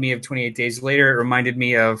reminded me of 28 Days Later. It reminded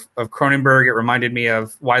me of Cronenberg. It reminded me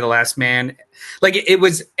of Y the Last Man. Like it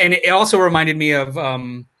was, and it also reminded me of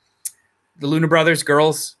the Luna Brothers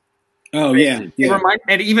Girls. Oh yeah.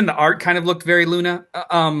 And even the art kind of looked very Luna.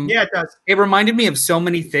 Yeah, it does. It reminded me of so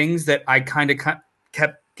many things that I kind of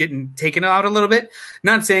kept getting taken out a little bit.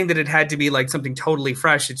 Not saying that it had to be like something totally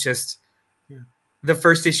fresh. It's just the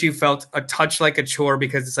first issue felt a touch like a chore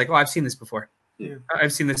because it's like, oh, I've seen this before. Yeah.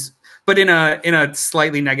 I've seen this, but in a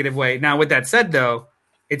slightly negative way. Now, with that said, though,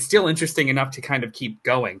 it's still interesting enough to kind of keep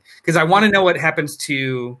going because I want to know what happens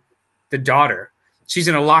to the daughter. She's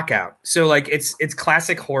in a lockout. So like it's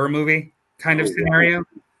classic horror movie kind of scenario.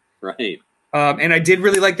 Right. And I did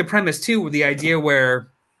really like the premise too, with the idea where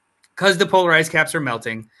because the polar ice caps are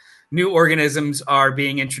melting, new organisms are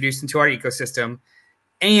being introduced into our ecosystem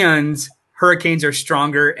and hurricanes are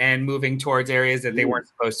stronger and moving towards areas that they weren't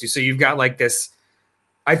supposed to. So you've got like this,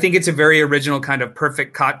 I think it's a very original kind of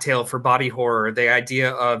perfect cocktail for body horror. The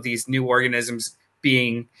idea of these new organisms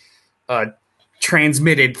being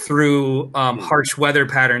transmitted through harsh weather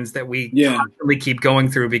patterns that we constantly keep going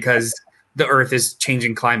through because the Earth is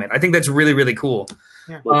changing climate. I think that's really, really cool.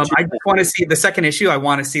 Yeah. I just want to see the second issue. I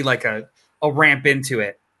want to see like a ramp into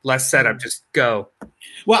it, less setup, just go.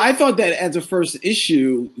 Well, I thought that as a first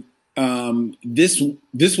issue, this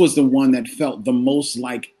was the one that felt the most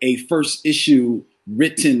like a first issue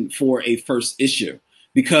written for a first issue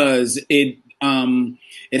because it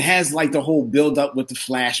has like the whole build up with the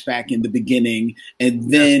flashback in the beginning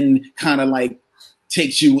and then kind of like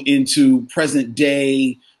takes you into present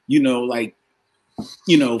day,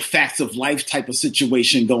 facts of life type of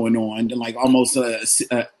situation going on, and like almost a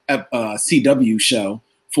CW show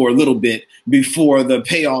for a little bit before the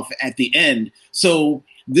payoff at the end. So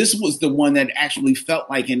this was the one that actually felt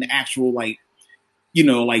like an actual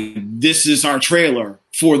this is our trailer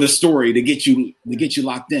for the story to get you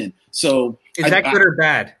locked in. So is that good or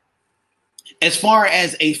bad? As far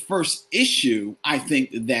as a first issue, I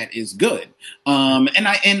think that is good. And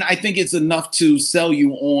I think it's enough to sell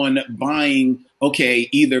you on buying, okay,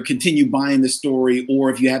 either continue buying the story or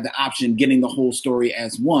if you have the option, getting the whole story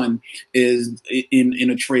as one is in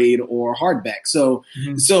a trade or hardback. So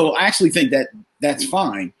I actually think that that's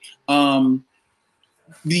fine. And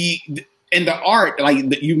the art,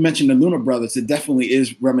 like you mentioned the Luna Brothers, it definitely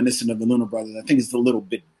is reminiscent of the Luna Brothers. I think it's a little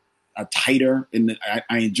bit tighter, and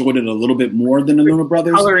I enjoyed it a little bit more than the Luna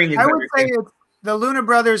Brothers. I would say it's the Luna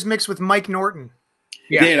Brothers mixed with Mike Norton.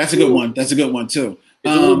 Yeah, that's a good one. That's a good one too.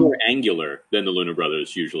 It's a little more angular than the Luna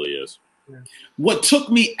Brothers usually is. Yeah. What took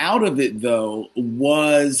me out of it though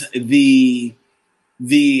was the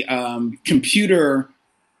computer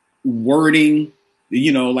wording,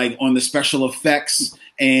 like on the special effects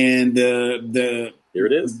and the here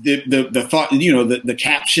it is. The thought, the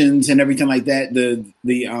captions and everything like that,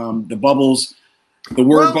 the bubbles, the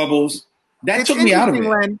word bubbles. That took me out of it.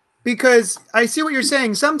 Len, because I see what you're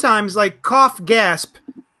saying. Sometimes, like cough, gasp,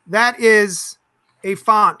 that is a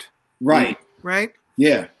font. Right. Right?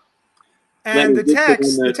 Yeah. And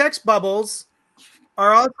the text bubbles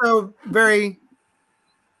are also very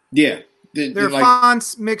they're like,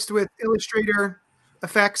 fonts mixed with Illustrator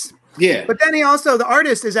effects. Yeah. But then the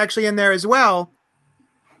artist is actually in there as well,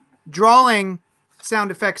 drawing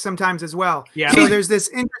sound effects sometimes as well. Yeah. So there's this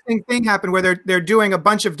interesting thing happen where they're doing a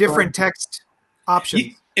bunch of different text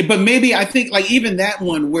options. But maybe I think like even that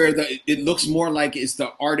one where it looks more like it's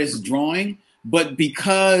the artist drawing, but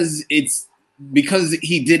because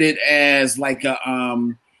he did it as like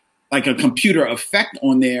a computer effect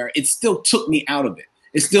on there, it still took me out of it.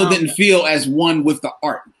 It still didn't feel as one with the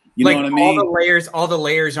art. You know what I mean? All the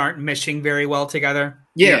layers aren't meshing very well together.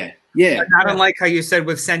 Yeah. Not unlike how you said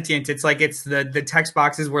with Sentient, it's like it's the text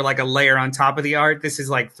boxes were like a layer on top of the art. This is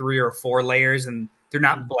like 3 or 4 layers, and they're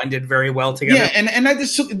not blended very well together. Yeah, and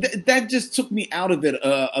that just took me out of it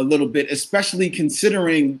a little bit, especially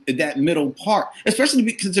considering that middle part.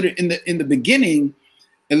 Especially considering in the beginning,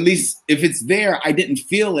 at least if it's there, I didn't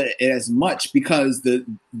feel it as much because the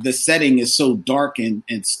setting is so dark and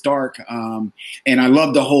stark. And I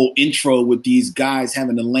love the whole intro with these guys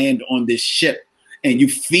having to land on this ship, and you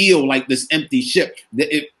feel like this empty ship.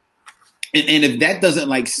 And if that doesn't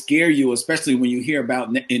like scare you, especially when you hear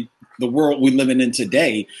about in the world we're living in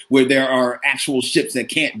today, where there are actual ships that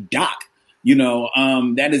can't dock,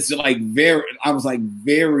 that is like very. I was like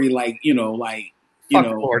very like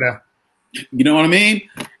Florida. You know what I mean?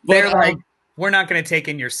 But, they're like, we're not going to take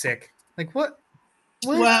in your sick. Like what?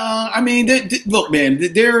 Well, I mean, look,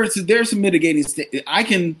 man, there's some mitigating. I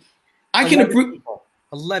can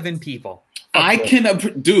 11 people. I can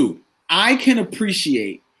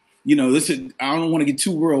appreciate. This is. I don't want to get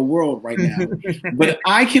too real world right now, but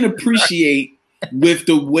I can appreciate with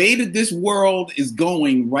the way that this world is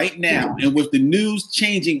going right now, and with the news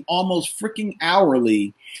changing almost freaking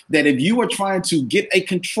hourly, that if you are trying to get a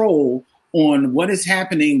control on what is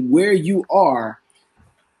happening where you are,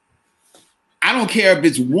 I don't care if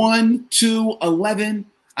it's 1, 2, 11.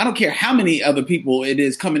 I don't care how many other people it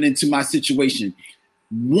is coming into my situation.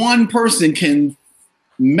 One person can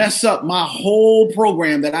mess up my whole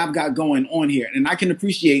program that I've got going on here. And I can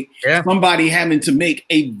appreciate somebody having to make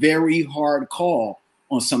a very hard call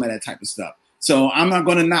on some of that type of stuff. So I'm not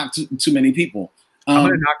going to knock too many people. I'm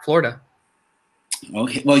going to knock Florida.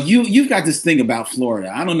 Okay. Well, you've got this thing about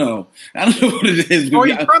Florida. I don't know what it is. Oh,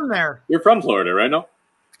 you're from there. You're from Florida, right? No?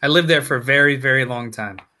 I lived there for a very, very long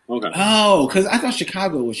time. Okay. Oh, because I thought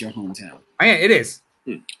Chicago was your hometown. It is.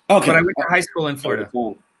 Okay. But I went to high school in Florida.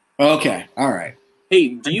 Okay. All right. Hey,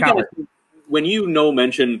 do you guys, when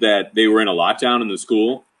mentioned that they were in a lockdown in the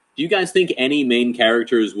school, do you guys think any main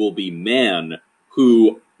characters will be men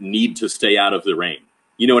who need to stay out of the rain?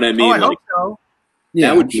 You know what I mean? I hope so. Yeah,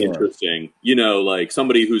 that would be interesting. Like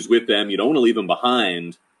somebody who's with them, you don't want to leave him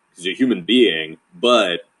behind. He's a human being,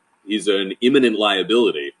 but he's an imminent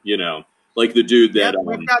liability, like the dude that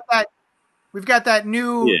we've got that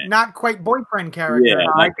new not quite boyfriend character. Yeah.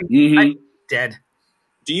 I think I'm dead.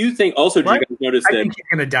 Do you think also, do you guys notice I that think he's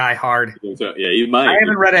going to die hard? So? Yeah, he might. I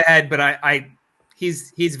haven't read ahead, but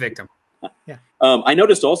he's a victim. Yeah. I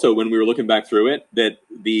noticed also when we were looking back through it that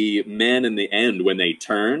the men in the end, when they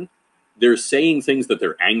turn, they're saying things that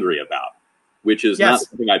they're angry about, which is not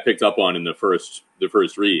something I picked up on in the first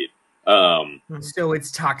read. So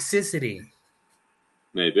it's toxicity.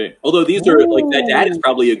 Maybe. Although these are like that dad is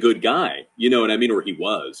probably a good guy, you know what I mean, or he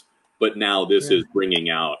was. But now this is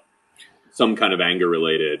bringing out some kind of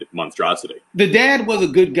anger-related monstrosity. The dad was a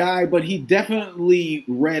good guy, but he definitely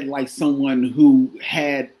read like someone who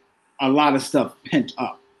had a lot of stuff pent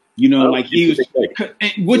up. Like he was,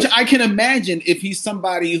 which I can imagine if he's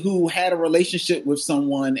somebody who had a relationship with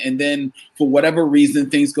someone and then for whatever reason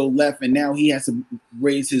things go left and now he has to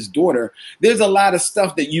raise his daughter. There's a lot of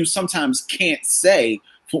stuff that you sometimes can't say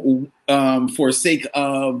for sake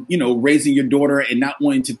of, raising your daughter and not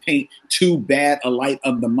wanting to paint too bad a light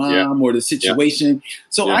of the mom or the situation.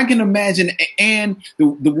 So I can imagine, and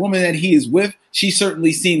the woman that he is with, she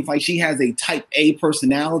certainly seems like she has a type A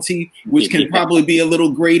personality, which can probably be a little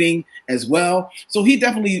grating as well. So he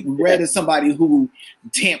definitely read as somebody who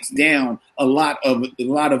tamps down a lot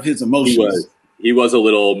of his emotions. He was a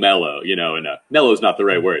little mellow, and mellow is not the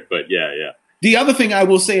right word, but yeah. The other thing I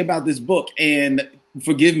will say about this book, and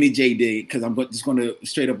forgive me, JD, because I'm just going to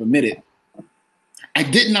straight up admit it, I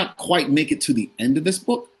did not quite make it to the end of this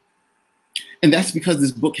book. And that's because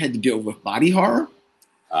this book had to deal with body horror.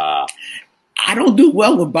 I don't do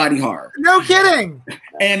well with body horror. No kidding.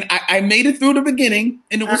 And I made it through the beginning,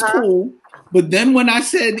 and it was cool. But then when I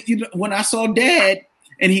said, when I saw Dad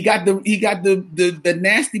and he got the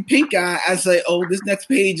nasty pink eye, I say, oh, this next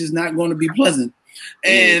page is not going to be pleasant.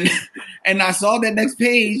 And I saw that next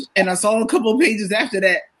page, and I saw a couple of pages after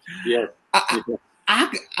that. Yeah.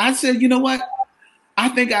 I said, you know what? I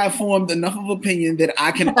think I formed enough of opinion that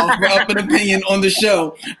I can offer up an opinion on the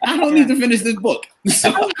show. I don't need to finish this book.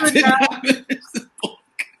 So I did not finish this book.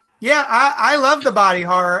 Yeah, I love the body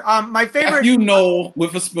horror. My favorite,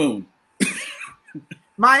 with a spoon.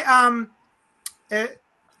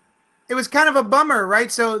 It was kind of a bummer,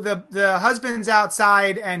 right? So the husband's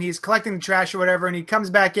outside and he's collecting the trash or whatever, and he comes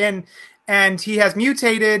back in and he has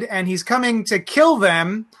mutated and he's coming to kill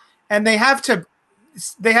them, and they have to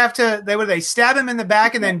they stab him in the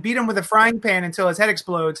back and then beat him with a frying pan until his head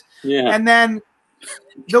explodes. Yeah. And then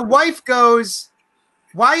the wife goes,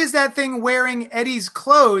 "Why is that thing wearing Eddie's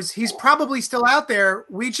clothes? He's probably still out there.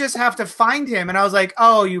 We just have to find him." And I was like,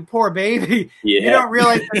 "Oh, you poor baby. Yeah. You don't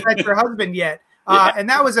realize that's your husband yet." Yeah. And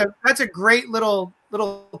that's a great little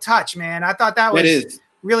touch, man. I thought that was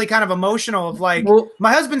really kind of emotional of like,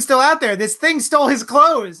 my husband's still out there. This thing stole his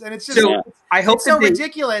clothes. And it's just, I hope it's so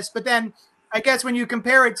ridiculous. But then I guess when you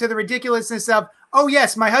compare it to the ridiculousness of, oh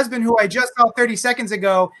yes, my husband who I just saw 30 seconds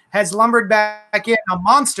ago has lumbered back in a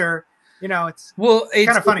monster, it's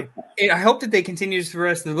kind of funny. I hope that they continue through the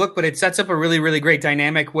rest of the book, but it sets up a really, really great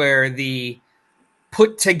dynamic where the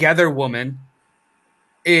put together woman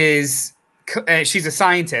she's a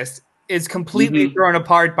scientist, is completely thrown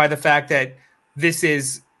apart by the fact that this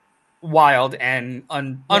is wild and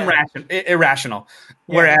irrational.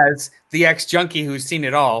 Yeah. Whereas the ex-junkie who's seen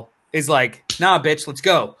it all is like, nah, bitch, let's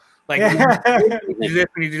go. Like,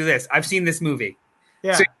 we do this. I've seen this movie.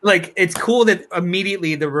 Yeah. So, like, it's cool that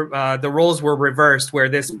immediately the roles were reversed, where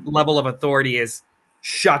this level of authority is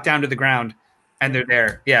shot down to the ground, and they're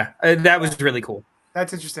there. Yeah, that was really cool.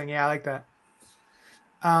 That's interesting. Yeah, I like that.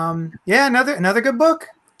 Another good book.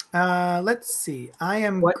 Let's see. I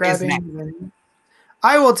am grabbing.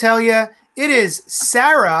 I will tell you, it is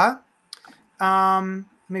Sarah. I'm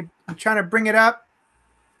trying to bring it up.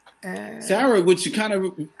 Sarah, which kind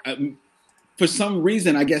of, for some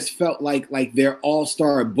reason, I guess felt like their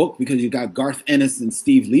all-star book because you got Garth Ennis and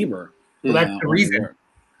Steve Lieber. Well, that's the reason.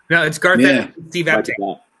 No, it's Garth Ennis and Steve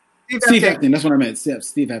Epting. Steve Epting. That's what I meant.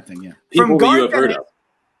 Steve Epting. Yeah. From Garth Ennis,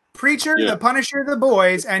 Preacher, The Punisher, The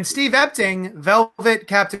Boys, and Steve Epting, Velvet,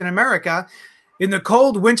 Captain America. In the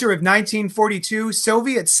cold winter of 1942,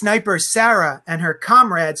 Soviet sniper Sarah and her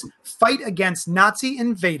comrades fight against Nazi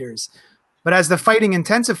invaders. But as the fighting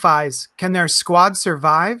intensifies, can their squad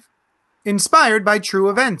survive? Inspired by true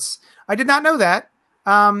events. I did not know that.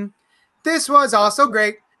 This was also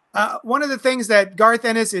great. One of the things that Garth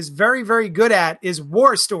Ennis is very, very good at is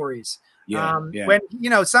war stories.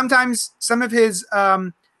 When, sometimes some of his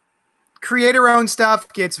creator-owned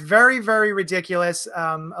stuff gets very, very ridiculous,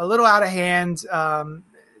 a little out of hand.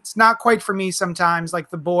 It's not quite for me sometimes, like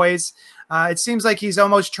The Boys. It seems like he's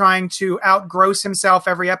almost trying to outgross himself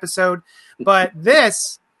every episode. But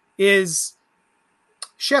this is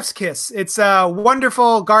chef's kiss. It's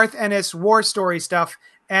wonderful Garth Ennis war story stuff.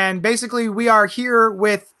 And basically we are here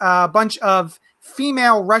with a bunch of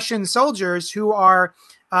female Russian soldiers who are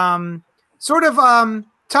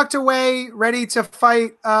tucked away, ready to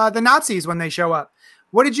fight the Nazis when they show up.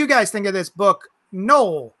 What did you guys think of this book,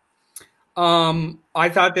 Noel? I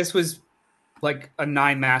thought this was like a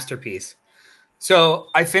 9 masterpiece. So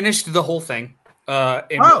I finished the whole thing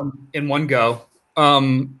in one go.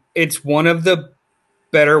 It's one of the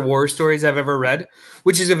better war stories I've ever read,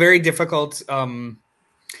 which is a very difficult.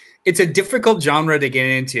 It's a difficult genre to get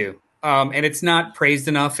into. And it's not praised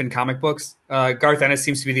enough in comic books. Garth Ennis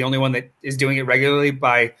seems to be the only one that is doing it regularly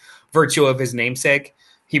by virtue of his namesake.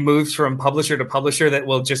 He moves from publisher to publisher that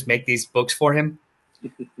will just make these books for him.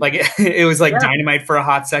 Like it was like Dynamite for a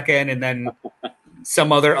hot second, and then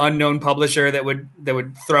some other unknown publisher that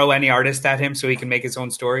would throw any artist at him so he can make his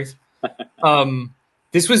own stories.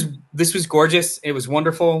 This was gorgeous. It was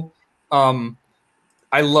wonderful.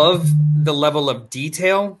 I love the level of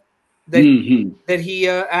detail that he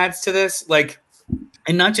adds to this, like,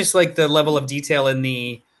 and not just like the level of detail in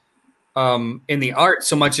the art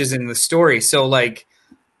so much as in the story. So like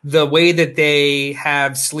the way that they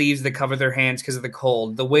have sleeves that cover their hands because of the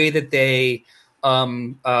cold, the way that they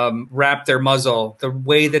wrap their muzzle, the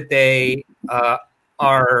way that they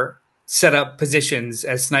are set up positions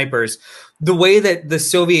as snipers, the way that the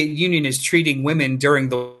Soviet Union is treating women during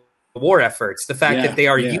the war efforts, the fact that they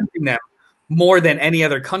are using them more than any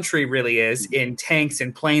other country really is in tanks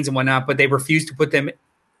and planes and whatnot, but they refuse to put them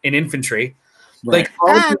in infantry. Right. Like all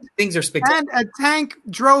of these things are spectacular. And a tank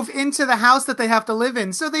drove into the house that they have to live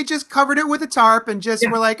in, so they just covered it with a tarp and just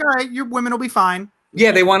were like, "All right, your women will be fine."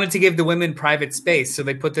 Yeah, they wanted to give the women private space, so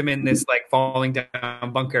they put them in this like falling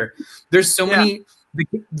down bunker. There's so many.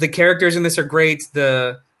 The characters in this are great.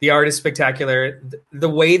 The art is spectacular. The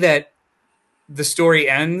way that the story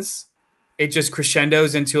ends, it just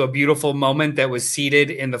crescendos into a beautiful moment that was seeded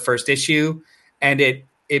in the first issue, and it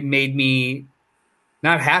made me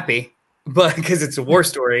not happy, but because it's a war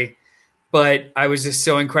story, but I was just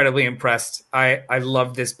so incredibly impressed. I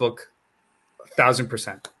loved this book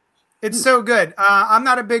 1,000%. It's so good. I'm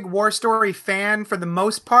not a big war story fan for the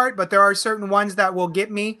most part, but there are certain ones that will get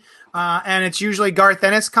me, and it's usually Garth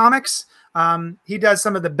Ennis comics. He does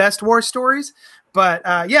some of the best war stories. But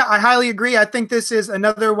yeah, I highly agree. I think this is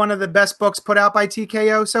another one of the best books put out by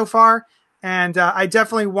TKO so far. And I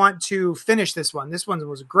definitely want to finish this one. This one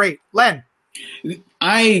was great. Len.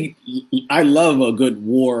 I love a good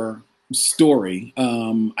war story.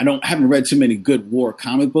 I haven't read too many good war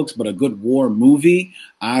comic books, but a good war movie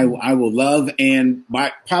I will love. And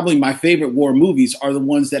probably my favorite war movies are the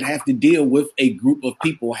ones that have to deal with a group of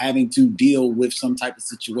people having to deal with some type of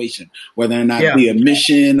situation, whether or not be a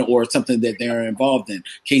mission or something that they're involved in.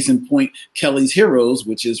 Case in point, Kelly's Heroes,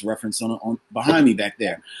 which is referenced on behind me back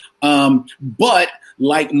there. But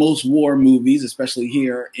like most war movies, especially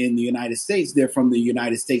here in the United States, they're from the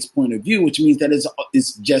United States point of view, which means that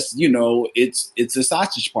it's just, it's a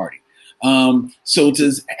sausage party. So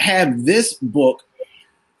to have this book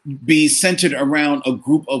be centered around a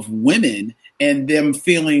group of women and them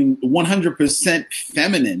feeling 100%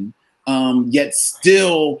 feminine, yet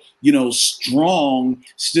still, strong,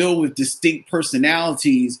 still with distinct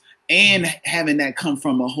personalities, and having that come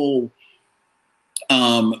from a whole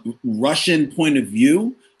Russian point of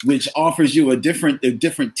view, which offers you a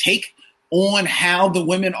different take on how the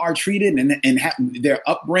women are treated and how their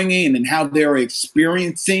upbringing and how they're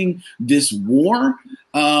experiencing this war,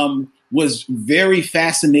 was very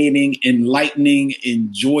fascinating, enlightening,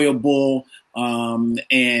 enjoyable,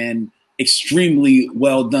 and extremely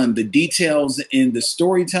well done. The details in the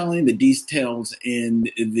storytelling, the details in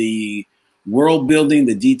the world building,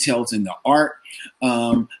 the details in the art.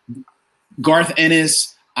 Garth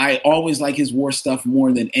Ennis, I always like his war stuff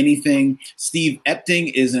more than anything. Steve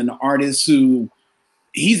Epting is an artist who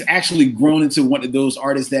he's actually grown into one of those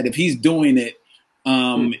artists that if he's doing it,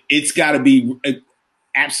 it's got to be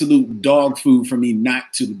absolute dog food for me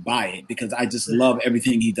not to buy it, because I just love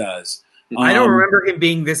everything he does. I don't remember him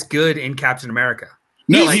being this good in Captain America.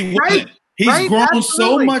 No, he wasn't. He's grown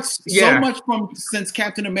absolutely. so much since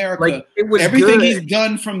Captain America. Like, it was everything good. he's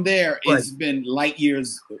done from there has been light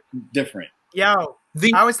years different. Yo,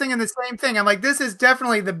 I was thinking the same thing. I'm like, this is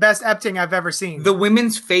definitely the best Epting I've ever seen. The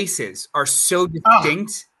women's faces are so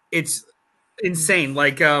distinct. It's insane.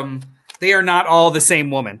 Like, they are not all the same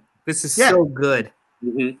woman. This is so good.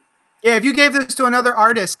 Mm-hmm. Yeah, if you gave this to another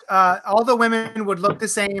artist, all the women would look the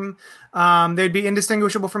same. They'd be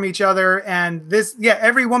indistinguishable from each other. And this,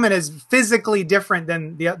 every woman is physically different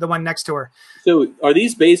than the one next to her. So are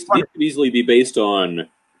these based, these could easily be based on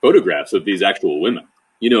photographs of these actual women,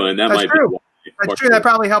 and that That's might true. be. That's true. That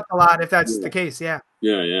probably helped a lot if that's the case. Yeah.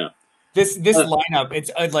 Yeah. This lineup, it's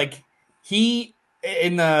like he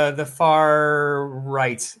in the far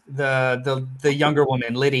right, the younger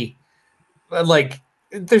woman, Liddy, like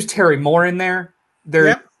there's Terry Moore in there.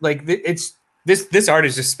 Like it's this art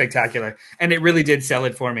is just spectacular, and it really did sell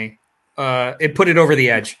it for me. It put it over the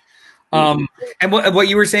edge. And what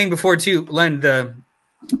you were saying before too, Len, the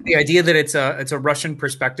idea that it's a Russian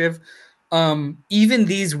perspective. Even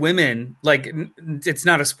these women, like, it's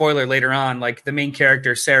not a spoiler later on, like the main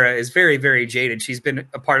character, Sarah, is very, very jaded. She's been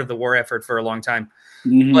a part of the war effort for a long time.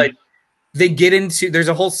 Mm-hmm. But they get into, there's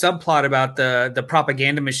a whole subplot about the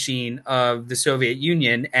propaganda machine of the Soviet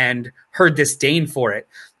Union and her disdain for it.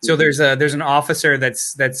 So there's an officer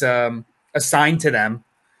that's assigned to them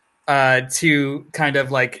to kind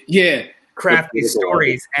of like craft these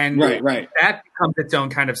stories, and that becomes its own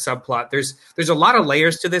kind of subplot. There's a lot of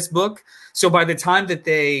layers to this book. So by the time that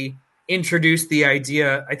they introduce the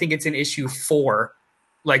idea, I think it's in issue 4,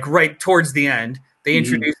 like right towards the end, they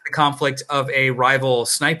introduce the conflict of a rival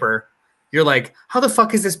sniper. You're like, how the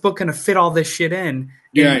fuck is this book going to fit all this shit in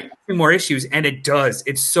 2 more issues? And it does.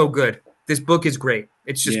 It's so good. This book is great.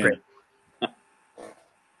 It's just great.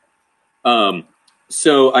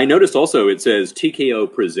 So I noticed also it says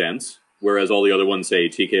TKO presents, whereas all the other ones say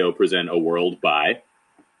TKO present a world by.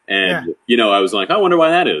 And, I was like, I wonder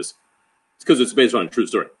why that is. It's because it's based on a true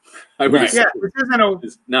story. This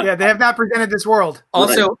isn't they have not presented this world.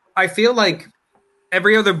 Also, I feel like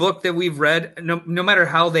every other book that we've read, no matter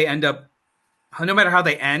how they end,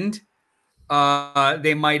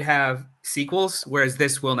 they might have sequels, whereas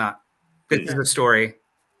this will not. This is a story.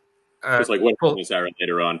 It's like what happened to Sarah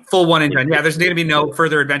later on. Full one and done. Yeah, there's going to be no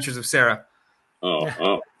further adventures of Sarah. No,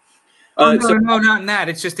 not in that.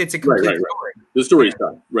 It's just, it's a complete story. The story's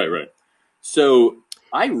done. Right. So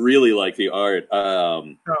I really like the art.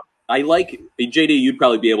 I like, JD, you'd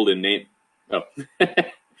probably be able to name. Oh.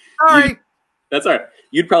 Sorry. That's all right.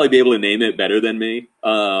 You'd probably be able to name it better than me.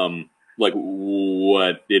 Like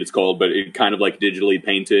what it's called, but it kind of like digitally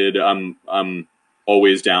painted. I'm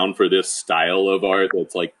always down for this style of art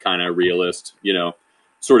that's like kind of realist,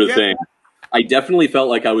 sort of thing. I definitely felt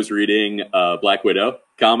like I was reading a Black Widow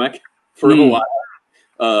comic for a while.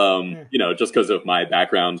 You know, just because of my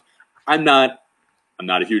background. I'm not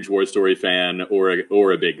a huge war story fan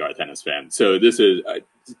or a big Garth Ennis fan. So this is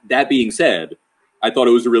that being said, I thought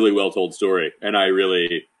it was a really well told story, and I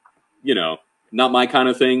really, you know, not my kind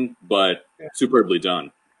of thing, but superbly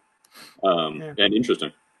done and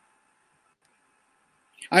interesting.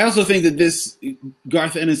 I also think that this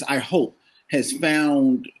Garth Ennis, I hope, has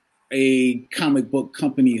found a comic book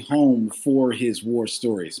company home for his war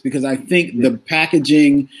stories, because I think the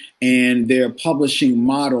packaging and their publishing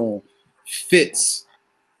model fits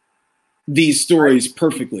these stories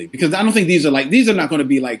perfectly, because I don't think these are not going to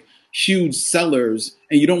be like huge sellers,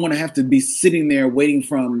 and you don't want to have to be sitting there waiting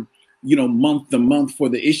from, you know, month to month for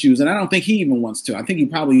the issues. And I don't think he even wants to. I think he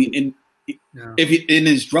probably in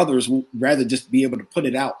his druthers would rather just be able to put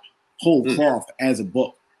it out whole cloth as a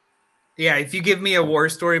book. Yeah, if you give me a war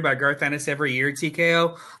story by Garth Ennis every year,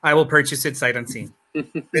 TKO, I will purchase it sight unseen.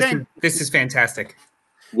 This is fantastic.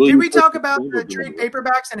 Can we talk about the trade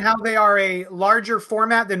paperbacks and how they are a larger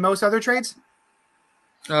format than most other trades?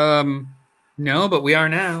 No, but we are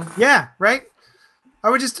now. Yeah, right. I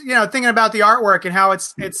was just, thinking about the artwork and how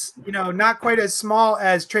it's not quite as small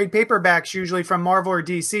as trade paperbacks usually from Marvel or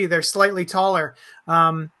DC. They're slightly taller,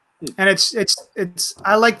 and it's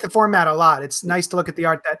I like the format a lot. It's nice to look at the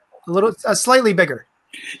art that slightly bigger.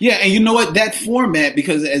 Yeah, and you know what? That format,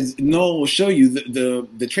 because as Noel will show you,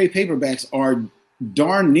 the trade paperbacks are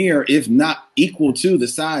darn near, if not equal to, the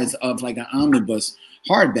size of like an omnibus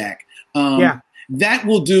hardback. That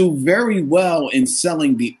will do very well in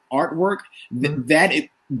selling the artwork. But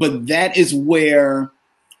that is where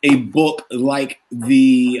a book like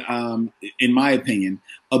in my opinion,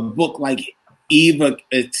 a book like Eve of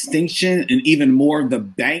Extinction and even more the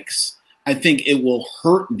Banks, I think it will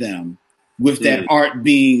hurt them with that art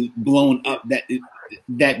being blown up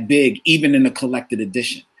that big, even in a collected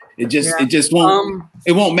edition. It just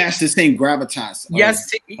won't match the same gravitas.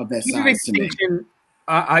 Of that size to me.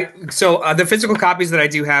 The physical copies that I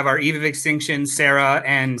do have are Eve of Extinction, Sarah,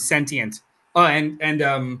 and Sentient. Oh, and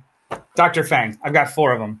Dr. Fang. I've got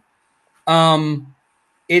 4 of them.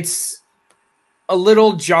 It's a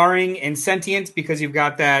little jarring in Sentient because you've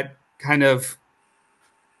got that kind of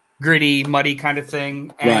gritty, muddy kind of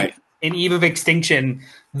thing. And right. In Eve of Extinction,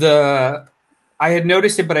 I had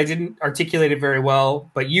noticed it, but I didn't articulate it very well.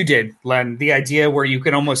 But you did, Len. The idea where you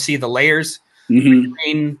can almost see the layers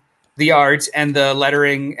between the art and the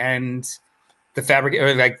lettering and the fabric,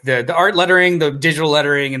 or like the art lettering, the digital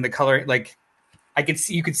lettering, and the color. Like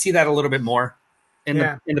you could see that a little bit more in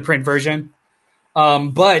the print version.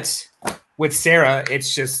 But with Sarah,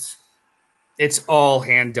 it's all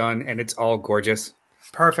hand done and it's all gorgeous.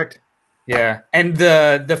 Perfect. Yeah, and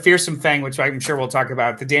the Fearsome Fang, which I'm sure we'll talk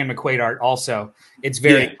about, the Dan McQuaid art also. It's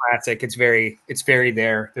very classic. It's very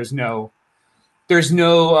there. There's no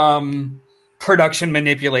production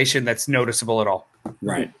manipulation that's noticeable at all.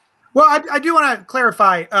 Right. Well, I do want to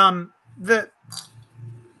clarify. The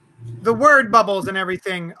word bubbles and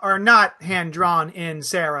everything are not hand drawn in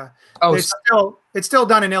Sarah. Oh, it's still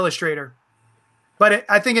done in Illustrator, but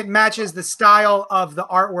I think it matches the style of the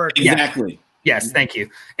artwork. Exactly. Yes, thank you.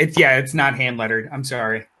 It's not hand lettered. I'm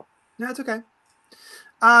sorry. No, it's okay.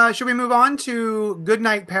 Should we move on to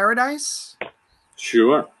Goodnight Paradise?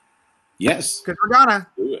 Sure. Yes. Because we're gonna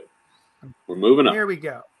do it. We're moving on. Here we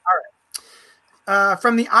go. All right.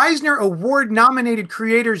 From the Eisner Award-nominated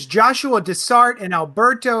creators Joshua Dysart and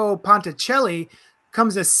Alberto Ponticelli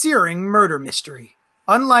comes a searing murder mystery.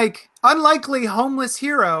 Unlikely homeless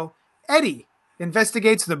hero Eddie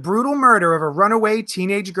investigates the brutal murder of a runaway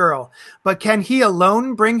teenage girl, but can he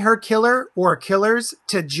alone bring her killer or killers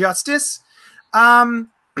to justice?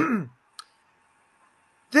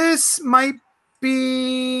 This might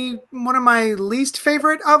be one of my least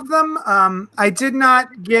favorite of them. I did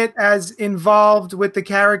not get as involved with the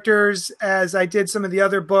characters as I did some of the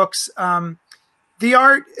other books. The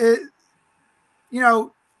art, to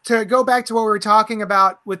go back to what we were talking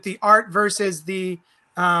about with the art versus the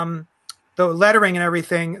lettering and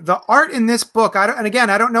everything, the art in this book, I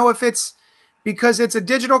don't know if it's because it's a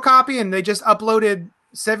digital copy and they just uploaded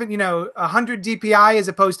 100 DPI as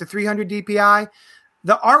opposed to 300 DPI.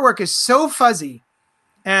 The artwork is so fuzzy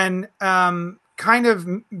and kind of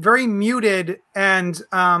very muted, and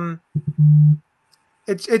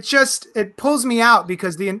it pulls me out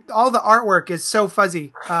because all the artwork is so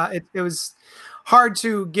fuzzy. It was hard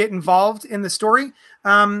to get involved in the story.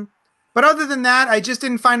 But other than that, I just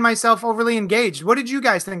didn't find myself overly engaged. What did you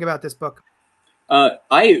guys think about this book? As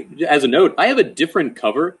a note, I have a different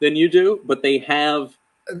cover than you do, but they have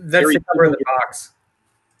that's the cover of the box.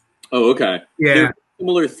 Oh, okay. Yeah. They're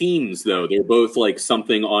similar themes, though. They're both like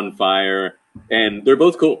something on fire. and they're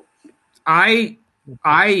both cool. I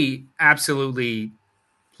absolutely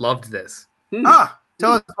loved this.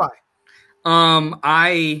 Tell us why.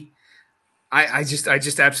 I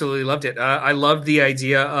just absolutely loved it. I loved the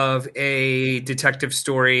idea of a detective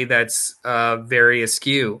story that's very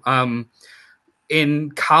askew.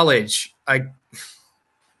 In college,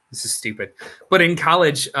 this is stupid, but in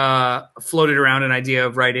college, floated around an idea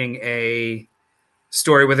of writing a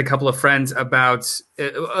story with a couple of friends about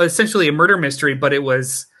essentially a murder mystery, but it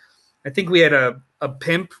was, I think we had a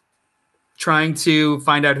pimp trying to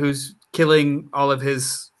find out who's killing all of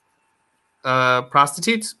his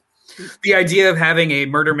prostitutes. The idea of having a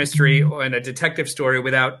murder mystery and a detective story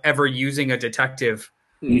without ever using a detective,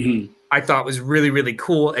 I thought was really, really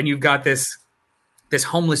cool. And you've got this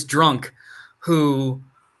homeless drunk who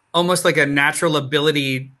almost like a natural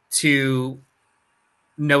ability to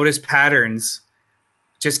notice patterns,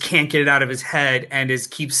 just can't get it out of his head and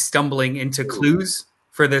keeps stumbling into clues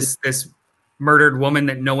for this murdered woman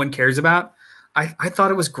that no one cares about. I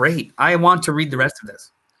thought it was great. I want to read the rest of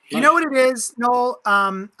this. You know what it is, Noel?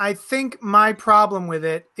 I think my problem with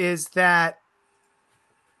it is that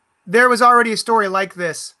there was already a story like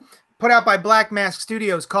this put out by Black Mask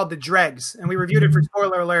Studios called The Dregs, and we reviewed it for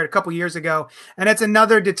Spoiler Alert a couple years ago. And it's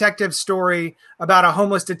another detective story about a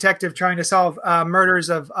homeless detective trying to solve murders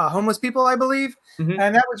of homeless people, I believe. Mm-hmm.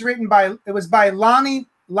 And that was written by Lonnie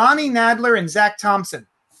Nadler and Zach Thompson.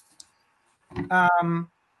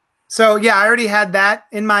 So yeah, I already had that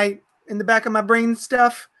in the back of my brain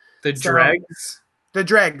stuff. The Dregs? The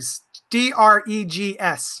Dregs.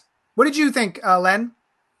 Dregs. What did you think, Len?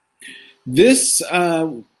 This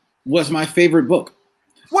was my favorite book.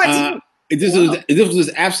 What? This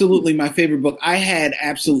was absolutely my favorite book. I had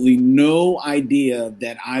absolutely no idea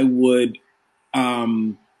that I would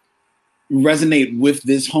resonate with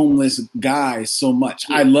this homeless guy so much.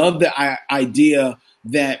 I love the idea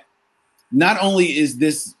that not only is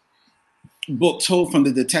this book told from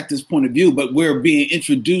the detective's point of view, but we're being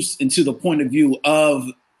introduced into the point of view of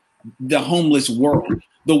the homeless world.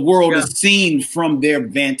 The world is seen from their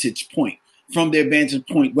vantage point.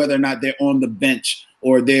 Whether or not they're on the bench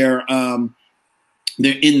or they're in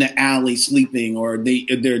the alley sleeping or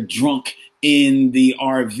they're drunk in the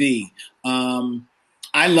RV.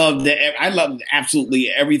 I love absolutely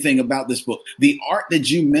everything about this book. The art that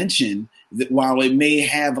you mentioned, that while it may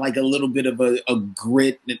have like a little bit of a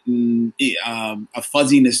grit and a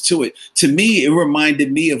fuzziness to it, to me, it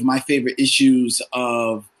reminded me of my favorite issues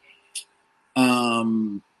of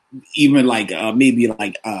even like maybe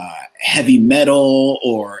like Heavy Metal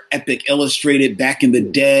or Epic Illustrated back in the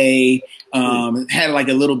day. It had like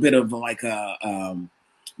a little bit of like a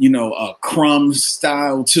Crumb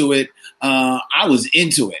style to it. I was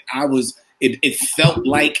into it. It felt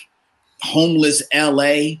like homeless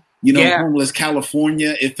LA. Homeless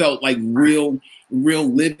California. It felt like real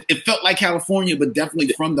live. It felt like California, but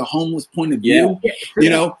definitely from the homeless point of view.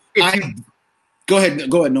 Go ahead,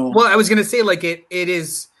 Noel. Well, I was going to say, like, it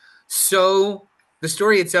is so, the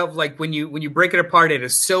story itself, like when you break it apart, it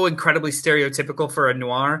is so incredibly stereotypical for a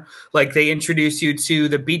noir. Like they introduce you to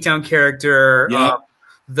the beatdown character,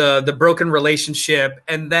 the broken relationship,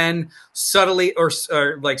 and then subtly or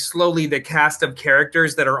like slowly the cast of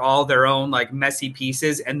characters that are all their own like messy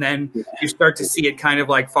pieces, and then you start to see it kind of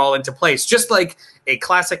like fall into place, just like a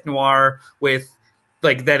classic noir with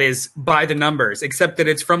like that is by the numbers, except that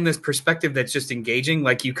it's from this perspective that's just engaging.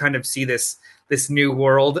 Like you kind of see this new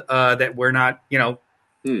world that we're not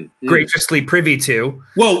graciously privy to.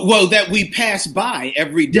 Well, that we pass by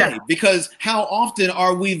every day, because how often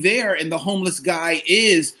are we there and the homeless guy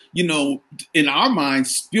is, in our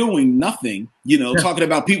minds spewing nothing, talking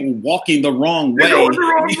about people walking the wrong way,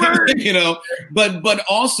 but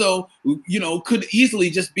also, could easily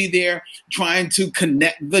just be there trying to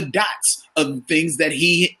connect the dots of things that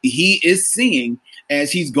he is seeing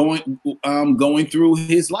as he's going through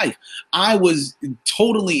his life. I was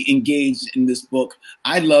totally engaged in this book.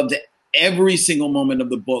 I loved every single moment of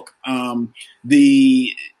the book.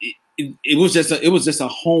 It was just a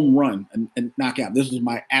home run and knockout. This was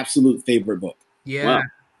my absolute favorite book. Yeah. Wow.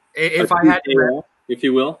 If I had, if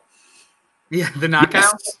you will. Yeah, the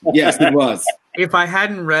knockout. Yes, it was. If I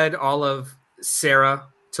hadn't read all of Sarah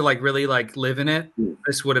to like really like live in it,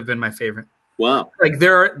 this would have been my favorite. Wow. Like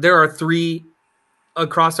there are three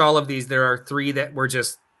across all of these. There are three that are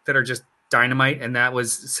just dynamite, and that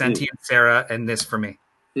was Sentient Sarah and this for me.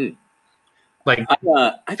 Like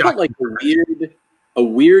I felt like a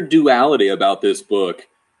weird duality about this book.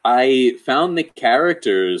 I found the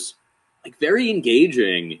characters like very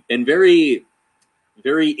engaging and very,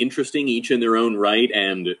 very interesting, each in their own right,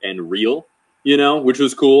 and real, which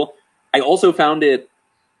was cool. I also found it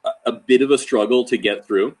a bit of a struggle to get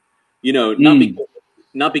through. You know,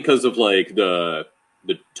 not because of like the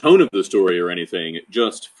tone of the story or anything,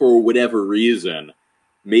 just for whatever reason.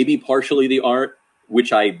 Maybe partially the art,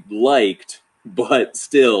 which I liked, but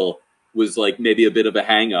still was like maybe a bit of a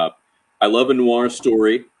hang up. I love a noir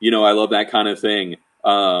story. You know, I love that kind of thing.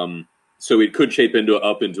 So it could shape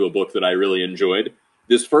up into a book that I really enjoyed.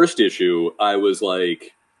 This first issue, I was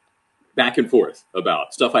like back and forth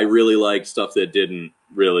about stuff I really liked, stuff that I didn't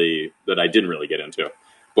really get into.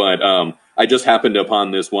 But I just happened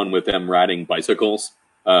upon this one with them riding bicycles.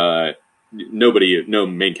 No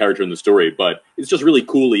main character in the story, but it's just really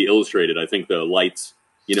coolly illustrated. I think the lights,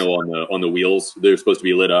 you know, on the wheels, they're supposed to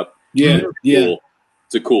be lit up. Yeah, cool.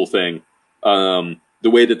 It's a cool thing. The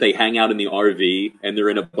way that they hang out in the RV and they're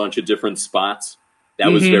in a bunch of different spots,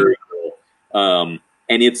 that was very cool.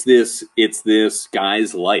 And it's this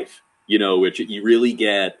guy's life, you know, which you really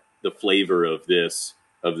get the flavor of this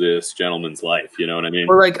gentleman's life. You know what I mean?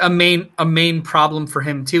 Or like a main problem for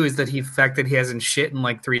him too is that the fact that he hasn't shit in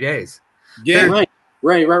like 3 days. Yeah, right.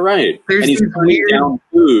 There's and he's this putting down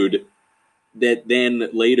food that then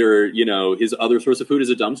later, you know, his other source of food is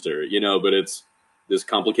a dumpster, you know, but it's this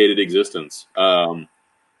complicated existence. And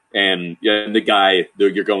yeah, the guy,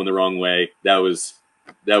 you're going the wrong way. That was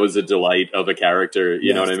a delight of a character.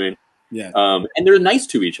 You know what I mean? Yeah. And they're nice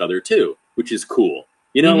to each other too, which is cool.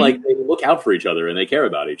 You know, like they look out for each other and they care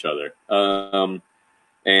about each other.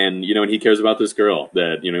 And, you know, and he cares about this girl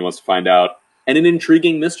that, you know, he wants to find out. And an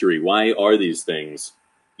intriguing mystery. Why are these things?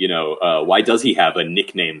 You know, why does he have a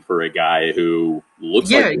nickname for a guy who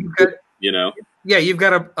looks like, you know? Yeah, you've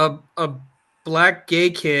got a black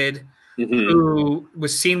gay kid who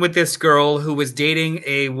was seen with this girl who was dating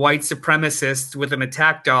a white supremacist with an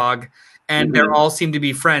attack dog, and they all seem to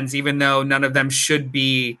be friends, even though none of them should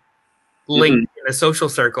be linked in a social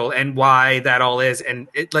circle, and why that all is. And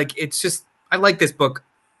it's just, I like this book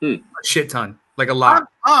a shit ton, like a lot.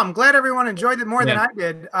 I'm glad everyone enjoyed it more than I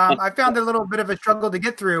did. I found it a little bit of a struggle to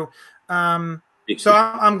get through. So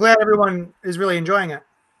I'm glad everyone is really enjoying it.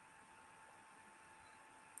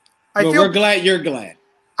 We're glad you're glad.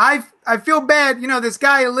 I feel bad. You know, this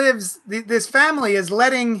guy this family is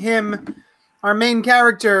letting him, our main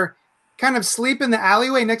character, kind of sleep in the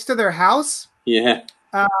alleyway next to their house. Yeah.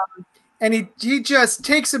 And he just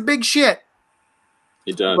takes a big shit.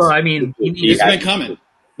 He does. Well, I mean, It's been coming.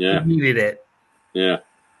 Yeah. He needed it. Yeah.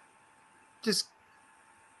 It's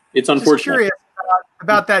unfortunate. Just curious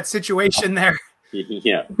about that situation there.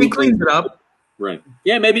 Yeah. He cleans it up. Right.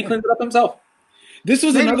 Yeah, maybe he cleans it up himself. This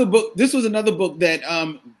was another book. This was another book that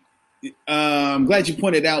I'm glad you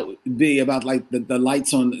pointed out, B, about like the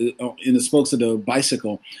lights in the spokes of the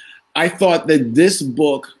bicycle. I thought that this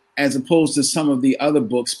book, as opposed to some of the other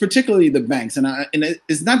books, particularly the Banks, and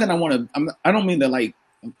it's not that I want to. I don't mean that like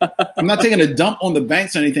I'm not taking a dump on the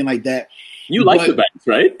Banks or anything like that. You like the Banks,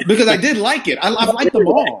 right? Because I did like it. I liked them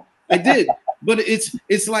all. I did, but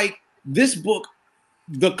it's like this book.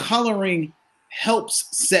 The coloring helps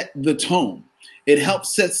set the tone. It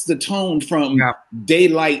helps sets the tone from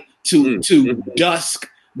daylight to dusk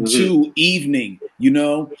to evening, you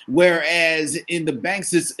know, whereas in the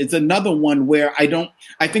Banks, it's another one where I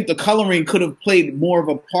think the coloring could have played more of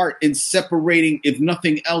a part in separating, if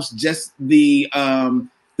nothing else, just the time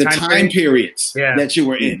periods that you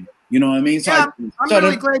were in. You know what I mean? So I'm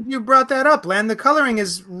really glad you brought that up, Len. The coloring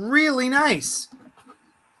is really nice.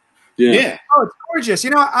 Yeah. Oh, it's gorgeous. You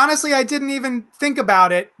know, honestly, I didn't even think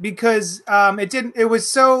about it because it was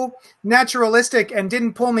so naturalistic and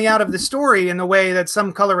didn't pull me out of the story in the way that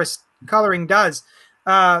some coloring does.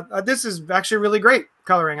 This is actually really great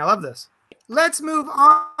coloring. I love this. Let's move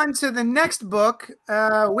on to the next book,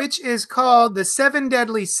 which is called The Seven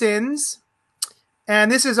Deadly Sins. And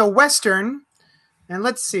this is a Western. And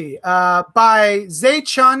let's see, by Zhe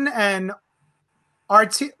Chun and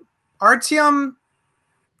Artyom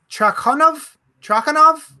Trakhanov?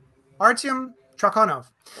 Artyom Trakhanov.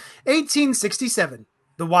 1867.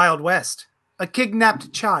 The Wild West. A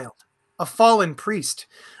kidnapped child. A fallen priest.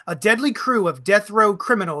 A deadly crew of death row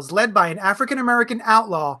criminals led by an African-American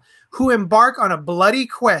outlaw who embark on a bloody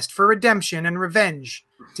quest for redemption and revenge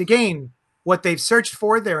to gain what they've searched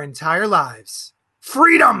for their entire lives.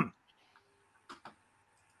 Freedom!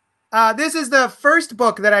 This is the first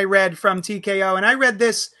book that I read from TKO, and I read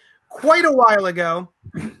this quite a while ago.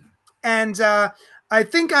 And I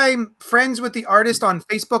think I'm friends with the artist on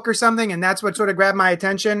Facebook or something, and that's what sort of grabbed my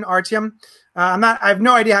attention, Artyom. I have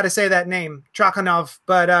no idea how to say that name, Trakhanov,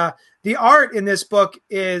 but the art in this book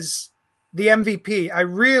is the MVP. I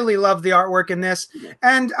really love the artwork in this,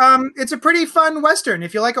 and it's a pretty fun Western.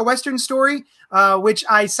 If you like a Western story, which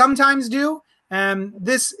I sometimes do,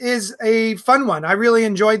 this is a fun one. I really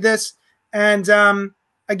enjoyed this, and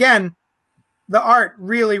again, the art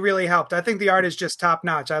really, really helped. I think the art is just top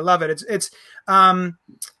notch. I love it. It's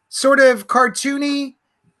sort of cartoony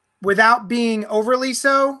without being overly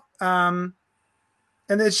so, and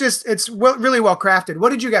it's really well crafted.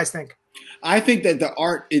 What did you guys think? I think that the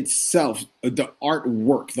art itself, the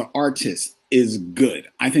artwork, the artist is good.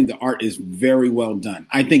 I think the art is very well done.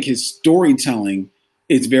 I think his storytelling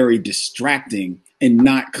is very distracting and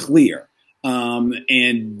not clear.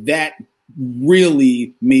 And that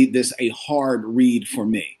really made this a hard read for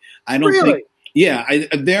me. I don't think,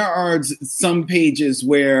 there are some pages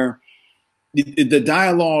where the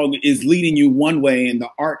dialogue is leading you one way and the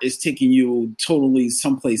art is taking you totally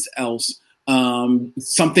someplace else.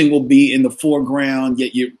 Something will be in the foreground,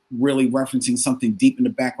 yet you're really referencing something deep in the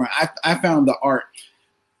background. I found the art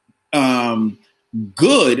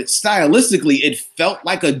good stylistically. It felt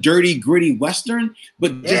like a dirty, gritty Western,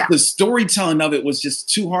 but just the storytelling of it was just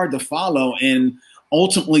too hard to follow. And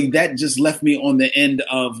ultimately that just left me on the end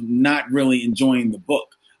of not really enjoying the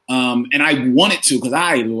book. And I wanted to, because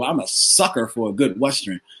I'm a sucker for a good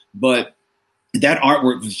Western, but that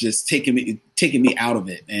artwork was just taking me out of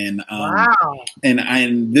it. And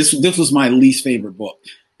and this was my least favorite book.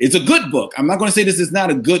 It's a good book. I'm not going to say this is not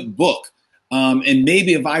a good book. And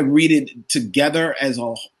maybe if I read it together as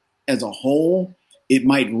a whole, it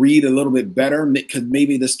might read a little bit better because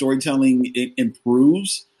maybe the storytelling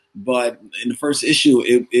improves. But in the first issue,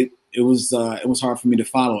 it was hard for me to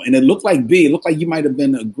follow. And it looked like you might have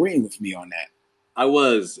been agreeing with me on that. I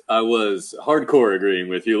was hardcore agreeing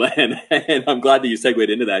with you, Len, and I'm glad that you segued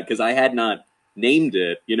into that because I had not named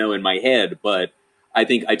it, in my head, but I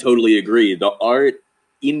think I totally agree. The art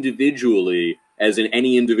individually, as in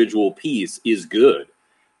any individual piece, is good.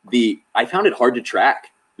 I found it hard to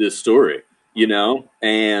track this story,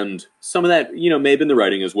 and some of that, may have been the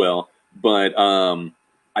writing as well, but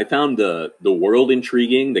I found the world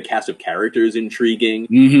intriguing, the cast of characters intriguing.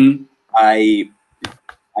 Mm-hmm.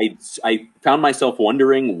 I found myself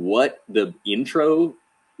wondering what the intro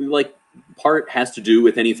part has to do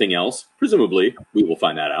with anything else. Presumably, we will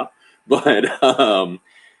find that out. But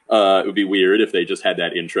it would be weird if they just had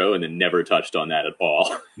that intro and then never touched on that at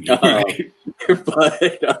all.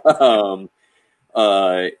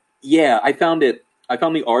 I found the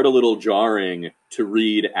art a little jarring to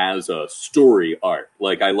read as a story art.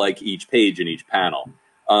 Like I like each page and each panel.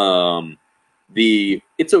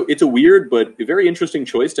 It's a weird but very interesting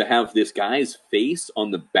choice to have this guy's face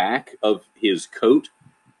on the back of his coat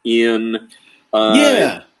in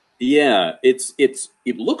it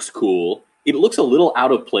looks cool. It looks a little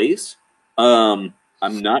out of place. I'm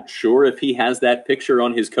not sure if he has that picture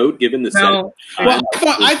on his coat given the set. Well,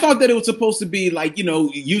 I thought that it was supposed to be like,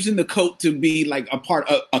 using the coat to be like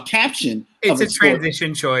a caption. It's a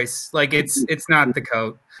transition choice. Like it's not the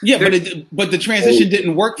coat. Yeah, but the transition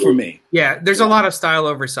didn't work for me. Yeah, there's a lot of style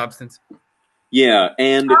over substance. Yeah,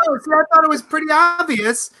 and I thought it was pretty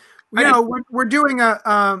obvious. We're doing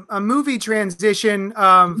a movie transition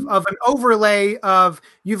of an overlay of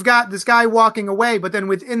you've got this guy walking away, but then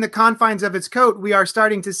within the confines of its coat, we are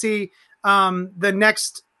starting to see the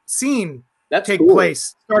next scene take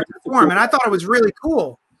place, start to form, and I thought it was really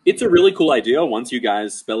cool. It's a really cool idea once you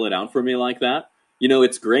guys spell it out for me like that.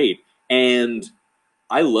 It's great, and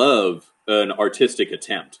I love an artistic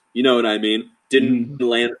attempt. You know what I mean? Didn't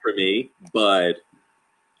land for me, but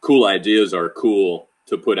cool ideas are cool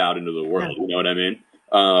to put out into the world. You know what I mean?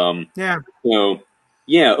 Overall,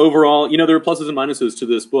 there are pluses and minuses to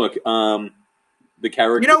this book. The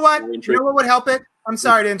character. You know what would help it? I'm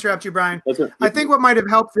sorry to interrupt you, Brian. I think what might have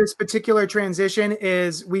helped this particular transition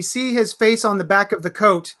is we see his face on the back of the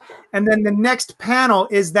coat, and then the next panel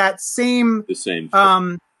is that same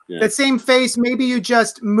that same face. Maybe you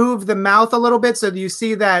just move the mouth a little bit so that you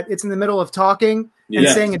see that it's in the middle of talking and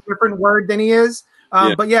saying a different word than he is.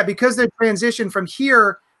 But because the transition from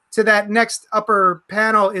here to that next upper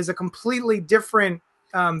panel is a completely different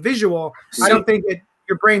visual, I don't think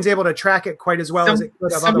your brain's able to track it quite as well as it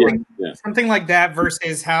could have otherwise. Something like that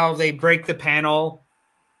versus how they break the panel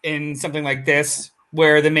in something like this,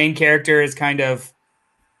 where the main character is kind of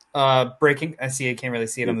breaking. I can't really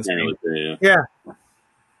see it on the screen.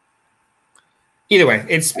 Either way,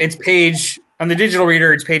 it's page on the digital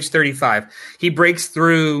reader. It's page 35. He breaks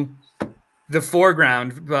through the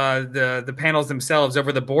foreground, the panels themselves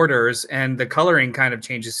over the borders, and the coloring kind of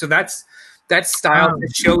changes. So that's style to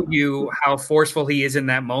show you how forceful he is in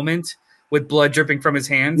that moment with blood dripping from his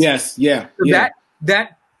hands. Yes, yeah. So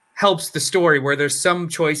that helps the story, where there's some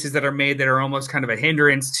choices that are made that are almost kind of a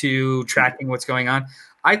hindrance to tracking what's going on.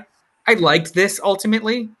 I liked this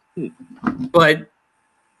ultimately, but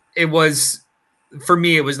it was, for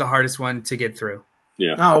me, it was the hardest one to get through.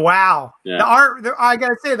 Yeah. Oh wow! Yeah. The art, I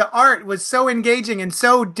gotta say, the art was so engaging and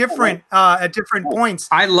so different at different points.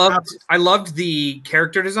 I loved the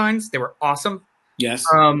character designs; they were awesome. Yes.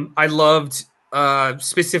 I loved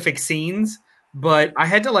specific scenes, but I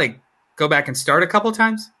had to like go back and start a couple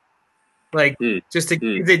times, like just to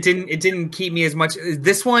it didn't keep me as much.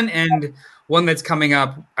 This one and one that's coming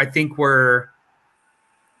up, I think, were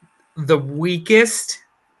the weakest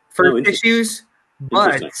first issues,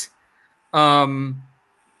 but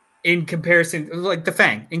in comparison, like the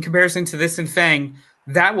Fang, in comparison to this and Fang,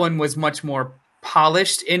 that one was much more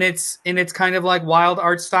polished in its kind of like wild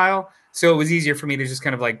art style. So it was easier for me to just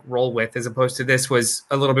kind of like roll with, as opposed to this was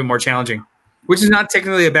a little bit more challenging, which is not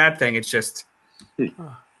technically a bad thing. It's just. I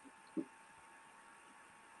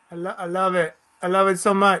love it. I love it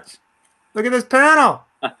so much. Look at this panel.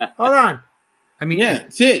 Hold on. I mean, yeah,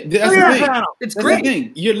 that's it. That's Look the at that thing. panel. it's That's great. the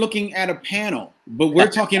thing. You're looking at a panel, but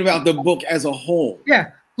we're talking about the book as a whole.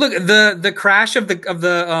 Yeah. Look, the crash of the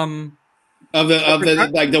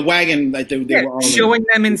Like the wagon that they were all in. showing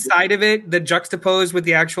them inside of it, the juxtaposed with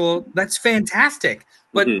the actual, that's fantastic.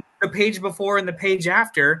 But the page before and the page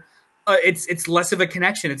after, it's less of a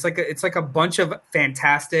connection. It's like a bunch of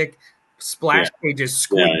fantastic splash pages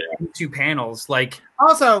squished into panels. Like,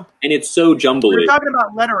 Also, And it's so jumbly. we're talking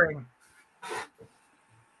about lettering.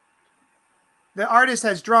 The artist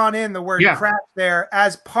has drawn in the word crash there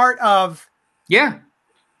as part of yeah.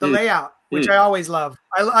 the layout, which I always love.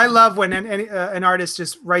 I love when an artist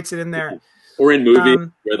just writes it in there. Or in movies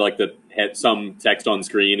where like some text on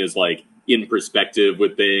screen is like in perspective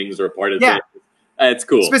with things or part of things. It's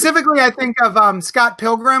cool. Specifically, I think of Scott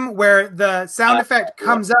Pilgrim, where the sound effect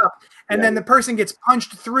comes up and then the person gets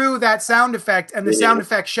punched through that sound effect and the sound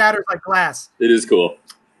effect shatters like glass. It is cool.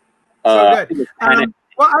 So good.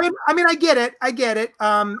 Well, I mean, I get it.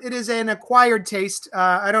 It is an acquired taste.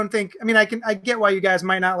 I don't think. I mean, I get why you guys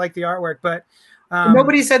might not like the artwork, but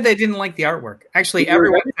nobody said they didn't like the artwork. Actually,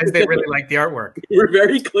 everyone says they really like the artwork. We're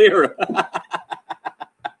very clear.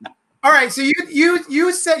 all right. So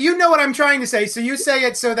you say, you know what I'm trying to say. So you say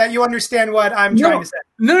it so that you understand what I'm trying to say.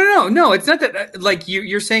 No. It's not that. Like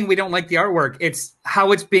you're saying we don't like the artwork. It's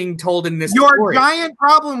how it's being told in this. Your story. giant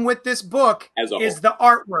problem with this book is the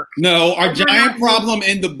artwork. No, our giant problem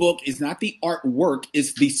in the book is not the artwork;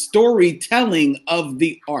 it's the storytelling of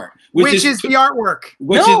the art, which is the artwork.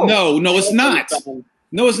 Which no, it's not.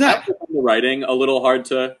 No, it's not. The writing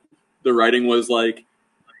the writing was like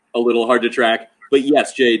a little hard to track. But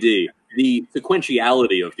yes, JD, the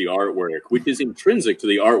sequentiality of the artwork, which is intrinsic to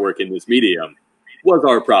the artwork in this medium, was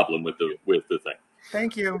our problem with the thing.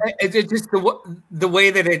 Thank you. It's just the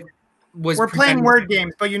way that it was. We're playing word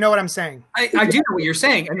games, but you know what I'm saying. I do know what you're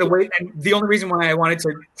saying, and the only reason why I wanted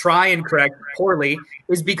to try and correct poorly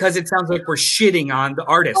is because it sounds like we're shitting on the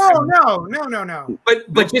artist. Oh no.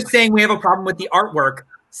 But just saying we have a problem with the artwork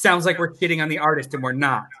sounds like we're shitting on the artist, and we're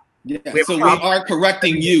not. Yeah, so we are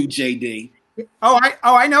correcting you, JD.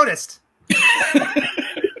 I noticed.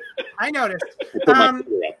 I noticed.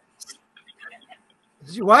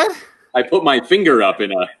 What? I put my finger up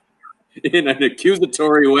in an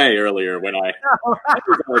accusatory way earlier when I.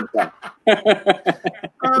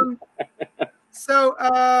 So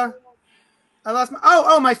I lost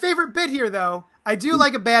my. My favorite bit here, though. I do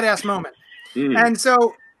like a badass moment, and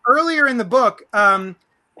so earlier in the book, a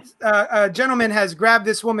gentleman has grabbed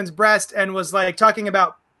this woman's breast and was like talking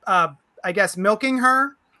about, I guess, milking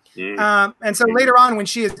her. And so later on, when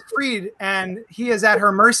she is freed and he is at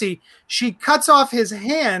her mercy, she cuts off his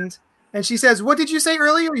hand and she says, "What did you say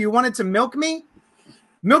earlier? You wanted to milk me?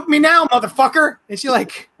 Milk me now, motherfucker!" And she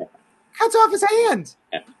like cuts off his hand.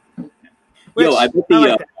 Yo, I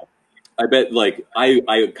kind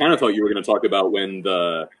of thought you were going to talk about when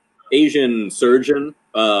the Asian surgeon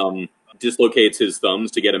dislocates his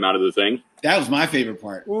thumbs to get him out of the thing. That was my favorite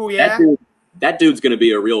part. Oh yeah. That dude's going to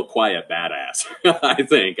be a real quiet badass. I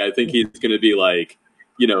think he's going to be like,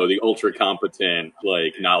 the ultra competent,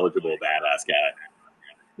 like knowledgeable badass guy.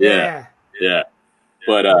 Yeah.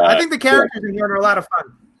 But I think the characters in here are a lot of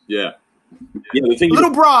fun. Yeah. The thing a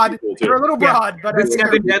little broad. They're a little broad, but the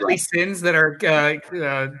 7 deadly sins that are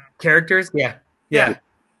characters. Yeah.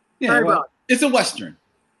 Very broad. It's a Western.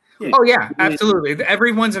 Yeah. Oh yeah, absolutely.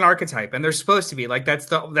 Everyone's an archetype, and they're supposed to be like that's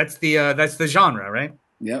the genre, right?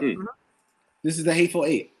 Yep. This is the Hateful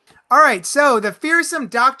Eight. All right, so The Fearsome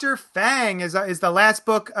Dr. Fang is the last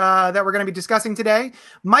book that we're going to be discussing today.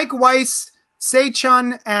 Mike Weiss Se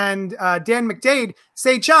Chun and Dan McDade.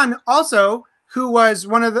 Se Chun also, who was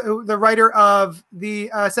one of the writer of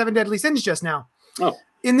the Seven Deadly Sins just now. Oh.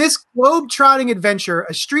 In this globe-trotting adventure,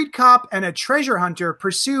 a street cop and a treasure hunter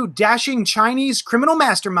pursue dashing Chinese criminal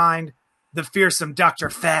mastermind, the fearsome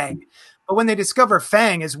Dr. Fang. But when they discover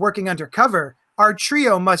Fang is working undercover, our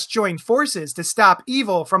trio must join forces to stop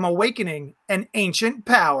evil from awakening an ancient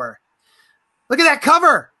power. Look at that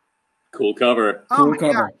cover! Cool cover. Oh Cool my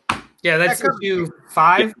cover. God. Yeah, that's That cover- issue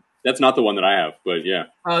 5. That's not the one that I have, but yeah.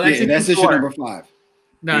 Oh, Yeah, that's issue 4. number 5.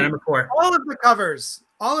 No, number 4. All of the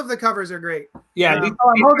covers are great. Yeah, I'm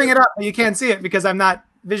holding it up, but you can't see it because I'm not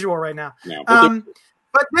visual right now. No, but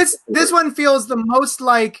But this one feels the most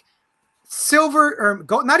like silver or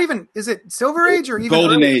gold, not even, is it Silver Age or even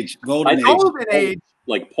Golden earlier? Age. Golden Age. Golden Age.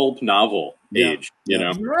 like pulp novel Yeah. age, you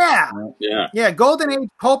know? Yeah. Yeah. Golden Age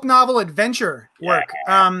pulp novel adventure work.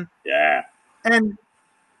 Yeah. And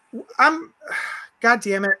God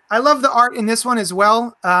damn it. I love the art in this one as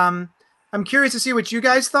well. I'm curious to see what you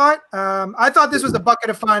guys thought. I thought this was a bucket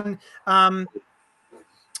of fun.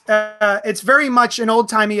 It's very much an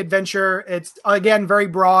old-timey adventure. It's, again, very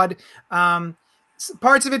broad.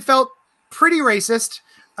 Parts of it felt pretty racist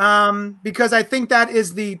because I think that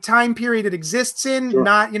is the time period it exists in. Sure.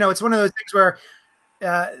 Not, it's one of those things where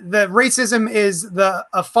the racism is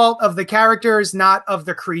a fault of the characters, not of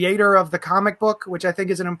the creator of the comic book, which I think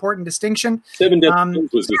is an important distinction. Seven Deadly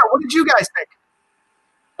Sins was what did you guys think?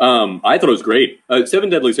 I thought it was great. Seven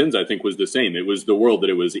Deadly Sins, I think, was the same. It was the world that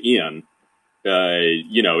it was in.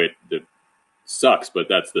 It sucks, but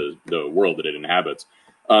that's the world that it inhabits.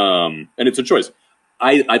 And it's a choice.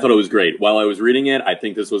 I thought it was great. While I was reading it, I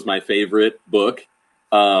think this was my favorite book.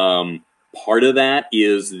 Part of that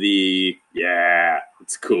is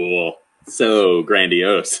it's cool. So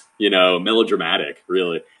grandiose, melodramatic,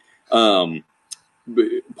 really.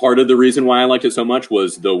 Part of the reason why I liked it so much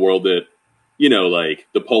was the world that, like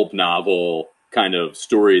the pulp novel kind of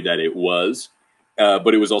story that it was.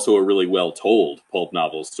 But it was also a really well-told pulp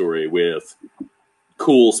novel story with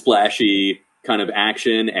cool, splashy kind of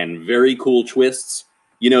action and very cool twists.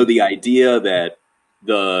 The idea that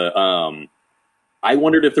I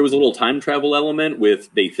wondered if there was a little time travel element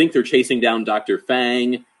with they think they're chasing down Dr.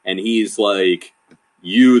 Fang, and he's like,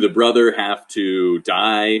 you, the brother, have to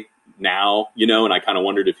die now, and I kind of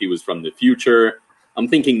wondered if he was from the future. I'm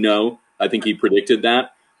thinking no. I think he predicted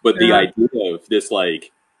that. But the idea of this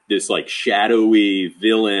shadowy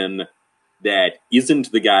villain that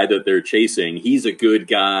isn't the guy that they're chasing, he's a good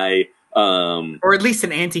guy. Or at least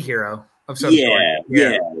an anti-hero of some sort.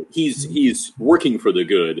 Yeah. He's working for the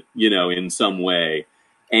good, in some way,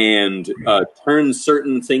 and turns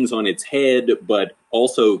certain things on its head, but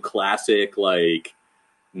also classic like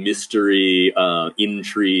mystery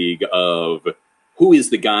intrigue of who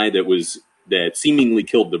is the guy that seemingly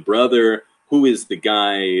killed the brother. Who is the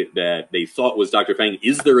guy that they thought was Dr. Fang?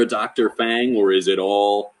 Is there a Dr. Fang, or is it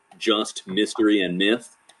all just mystery and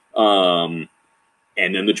myth? And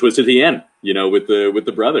then the twist at the end, with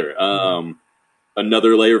the brother.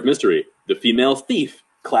 Another layer of mystery. The female thief,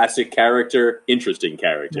 classic character, interesting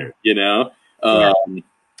character.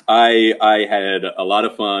 I had a lot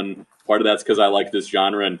of fun. Part of that's because I like this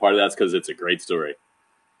genre, and part of that's because it's a great story.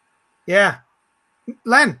 Yeah,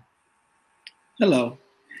 Len. Hello.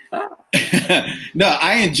 No,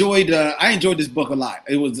 I enjoyed this book a lot.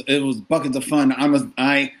 It was buckets of fun.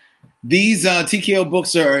 These TKO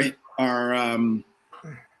books are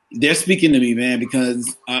they're speaking to me, man,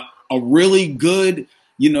 because a really good,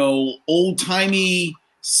 old timey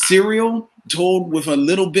serial told with a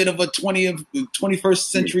little bit of a 21st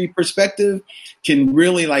century perspective can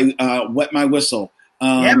really wet my whistle.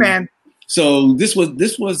 Yeah, man. So this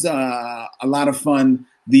was a lot of fun.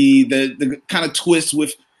 The kind of twist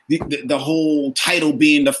with the whole title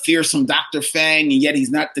being the fearsome Dr. Fang, and yet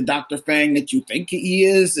he's not the Dr. Fang that you think he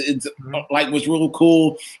is. It's was real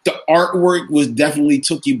cool. The artwork was definitely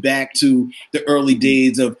took you back to the early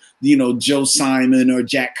days of, Joe Simon or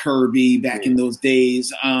Jack Kirby back in those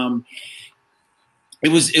days. It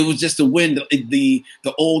was just a win. The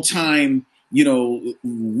old time,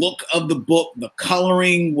 look of the book. The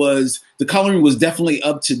coloring was definitely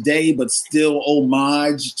up to date, but still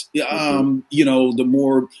homaged, the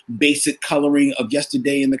more basic coloring of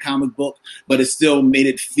yesterday in the comic book, but it still made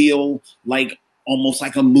it feel like almost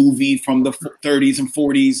like a movie from the 30s and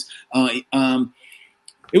 40s.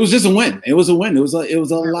 It was just a win. It was a win. It was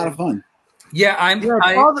a lot of fun. Yeah,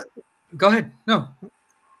 go ahead.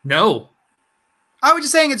 No. I was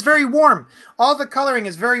just saying it's very warm. All the coloring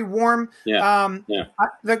is very warm. Yeah.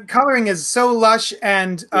 The coloring is so lush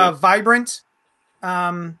and vibrant.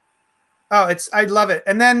 Oh, I love it.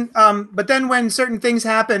 And then, but then when certain things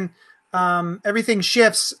happen, everything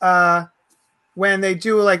shifts. When they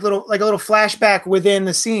do like a little flashback within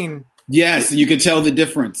the scene. Yes, you can tell the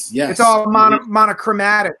difference. Yes, it's all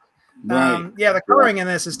monochromatic. Right. Yeah, the coloring in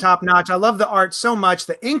this is top notch. I love the art so much.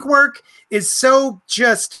 The ink work is so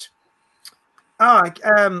just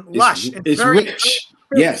lush. It's very rich.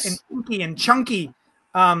 Very yes, and inky and chunky.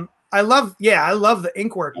 I love the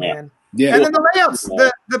ink work, man. Yeah. And then the layouts,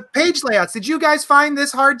 the page layouts. Did you guys find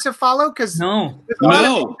this hard to follow? Because no.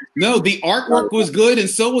 The artwork was good, and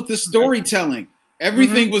so was the storytelling.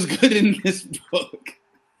 Everything was good in this book.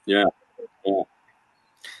 Yeah.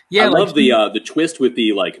 Yeah, I love the twist with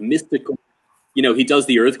the like mystical. You know, he does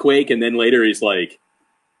the earthquake, and then later he's like,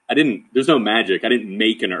 There's no magic. I didn't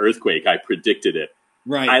make an earthquake. I predicted it.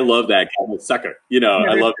 Right. I love that kind of sucker. You know,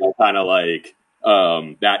 I love that kind of like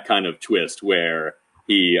that kind of twist where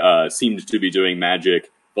he seemed to be doing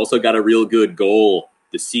magic. Also got a real good goal.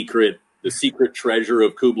 The secret treasure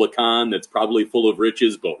of Kubla Khan that's probably full of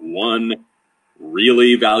riches, but one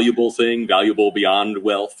really valuable thing, valuable beyond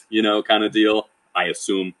wealth, you know, kind of deal. I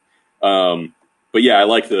assume. But yeah, I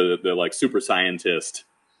like the like super scientist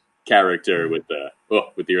character with the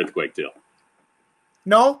earthquake deal.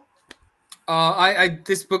 No.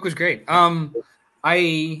 This book was great. I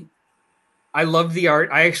love the art.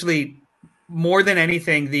 I actually, more than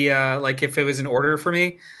anything, the like if it was an order for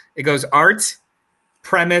me, it goes art,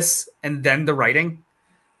 premise, and then the writing.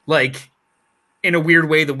 Like in a weird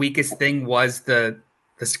way, the weakest thing was the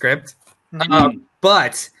script,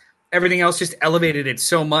 but everything else just elevated it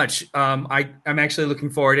so much. I'm actually looking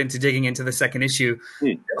forward into digging into the second issue.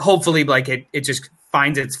 Hopefully, like it just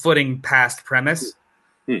finds its footing past premise.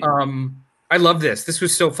 I love this. This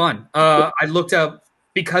was so fun. I looked up,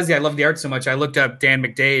 because I love the art so much, I looked up Dan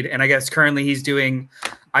McDade, and I guess currently he's doing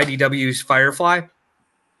IDW's Firefly.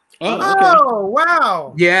 Oh, okay. Oh,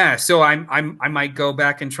 wow. Yeah, so I might go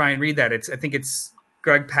back and try and read that. I think it's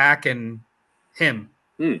Greg Pak and him.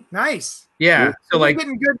 Nice. Yeah. So like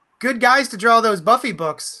getting good guys to draw those Buffy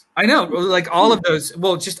books. I know, like all of those.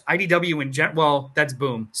 Well, just IDW in general. Well, that's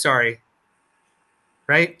Boom. Sorry.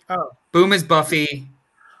 Right? Oh. Boom is Buffy.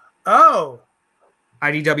 Oh.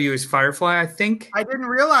 IDW is Firefly, I think. I didn't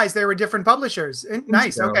realize there were different publishers.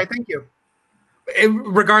 Nice. So. Okay, thank you.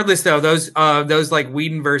 Regardless, though, those like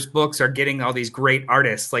Whedonverse books are getting all these great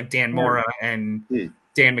artists like Dan Mora and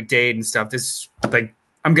Dan McDade and stuff. This like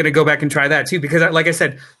I'm gonna go back and try that too, because like I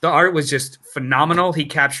said, the art was just phenomenal. He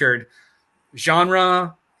captured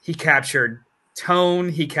genre, he captured tone,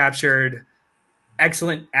 he captured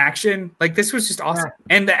excellent action. Like this was just awesome,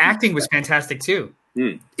 and the acting was fantastic too.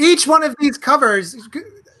 Each one of these covers,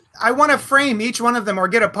 I want to frame each one of them or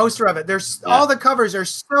get a poster of it. All the covers are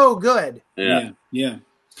so good. Yeah.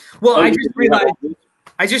 Well, I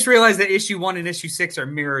just realized that issue 1 and issue 6 are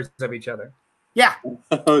mirrors of each other. Yeah.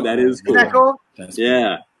 Oh, that is cool. Isn't that cool?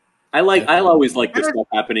 Yeah. I always like this stuff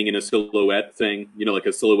happening in a silhouette thing, you know, like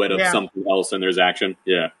a silhouette of something else and there's action.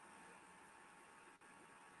 Yeah.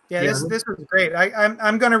 Yeah, this was great.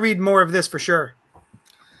 I'm going to read more of this for sure.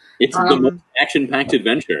 It's the most action-packed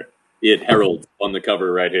adventure. It heralds on the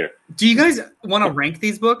cover right here. Do you guys want to rank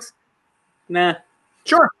these books? Nah.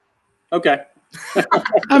 Sure. Okay.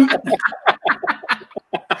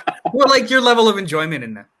 Well, like your level of enjoyment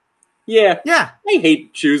in that. Yeah. Yeah. I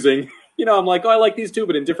hate choosing. You know, I'm like, I like these two,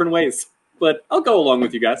 but in different ways. But I'll go along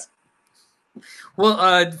with you guys.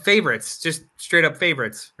 Well, favorites. Just straight up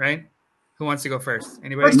favorites, right? Who wants to go first?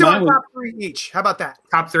 Anybody? Let's do our top 3 each. How about that?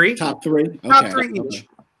 Top 3? Top 3? Okay. Top 3 each.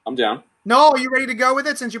 I'm down. No, are you ready to go with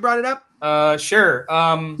it since you brought it up? Sure.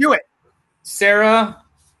 Do it. Sarah,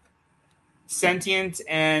 Sentient,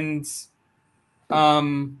 and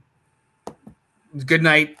Good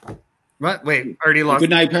Night. What? Wait, already lost. Good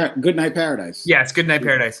Night Paradise. Yes, Good Night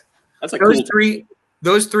Paradise. That's a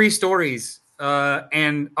those three stories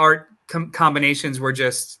and art combinations were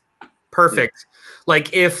just perfect.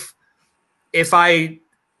 Like if I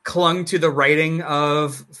clung to the writing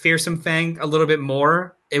of Fearsome Fang a little bit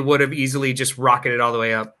more, it would have easily just rocketed all the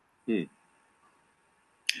way up.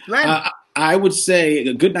 I would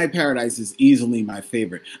say Good Night Paradise is easily my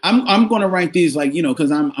favorite. I'm going to rank these like, you know, because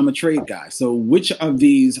I'm a trade guy. So which of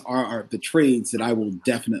these are the trades that I will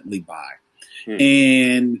definitely buy?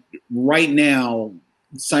 And right now,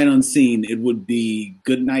 sight unseen, it would be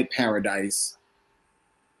Good Night Paradise.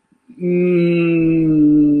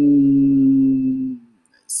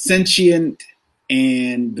 Sentient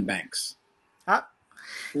and the Banks.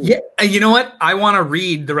 Yeah, you know what? I want to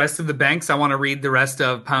read the rest of the Banks. I want to read the rest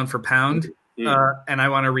of Pound for Pound, and I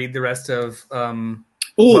want to read the rest of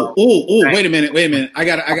Wait a minute.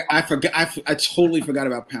 I totally forgot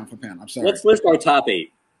about Pound for Pound. I'm sorry. Let's list our top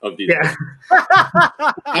 8 of these. Yeah.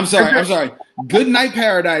 I'm sorry. Good Night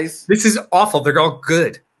Paradise. This is awful. They're all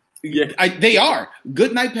good. Yeah. They are.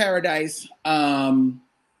 Good Night Paradise, Pound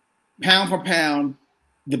for Pound,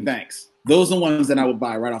 The Banks. Those are the ones that I would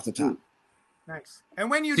buy right off the top. Nice. And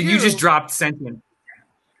when you So you just dropped Sentient.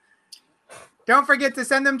 don't forget to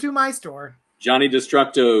send them to my store. Johnny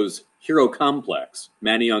Destructo's Hero Complex,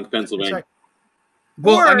 Manayunk, Pennsylvania. Right.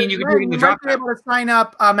 Well, Or, I mean, you could do it in the might drop be able to sign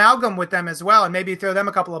up Amalgam with them as well, and maybe throw them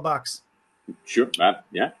a couple of bucks. Sure.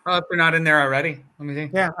 Yeah. If they're not in there already. Let me see.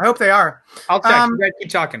 Yeah, I hope they are. I'll check. You guys keep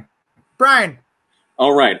talking. Brian.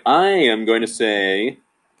 All right. I am going to say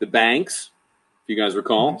The Banks, if you guys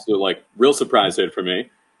recall. So, like, real surprise hit for me.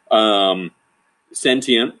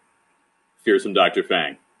 Sentient, Fearsome Dr.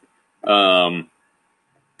 Fang.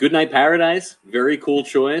 Goodnight Paradise, very cool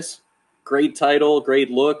choice. Great title, great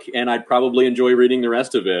look, and I'd probably enjoy reading the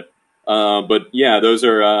rest of it. But yeah, those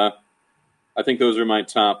are I think those are my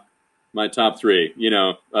top 3. You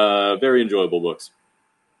know, very enjoyable books.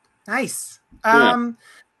 Nice. Yeah.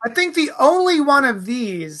 I think the only one of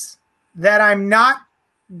these that I'm not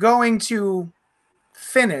going to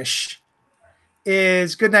finish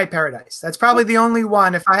is Goodnight Paradise. That's probably the only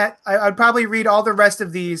one. If I'd probably read all the rest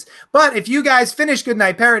of these. But if you guys finish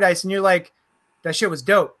Goodnight Paradise and you're like, that shit was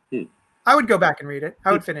dope, I would go back and read it.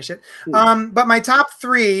 I would finish it. But my top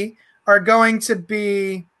 3 are going to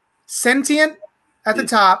be Sentient at the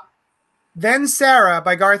top, then Sarah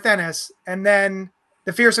by Garth Ennis, and then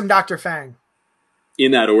The Fearsome Dr. Fang.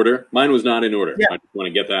 In that order. Mine was not in order. Yeah. I just want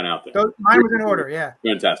to get that out there. Mine was in order, yeah.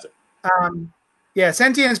 Fantastic. Yeah,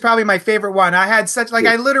 Sentient is probably my favorite one. I had such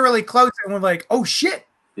I literally closed it and was like, oh shit.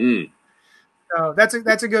 So that's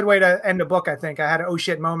a good way to end a book, I think. I had an oh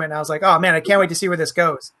shit moment and I was like, oh man, I can't wait to see where this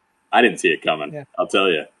goes. I didn't see it coming. Yeah. I'll tell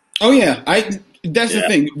you. Oh yeah, that's the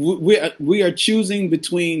thing. We are choosing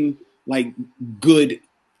between like good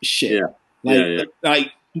shit. Yeah. Let's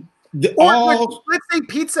say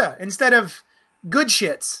pizza instead of good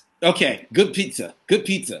shits. Okay, good pizza.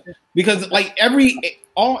 Because like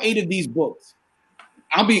all 8 of these books,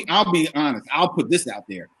 I'll be honest. I'll put this out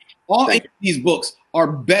there. All 8 of these books are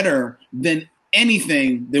better than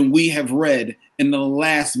anything that we have read in the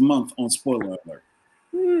last month on Spoiler Alert.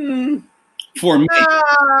 For me.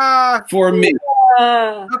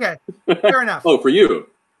 Okay, fair enough. Oh, for you.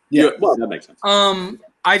 Yeah. Well, that makes sense.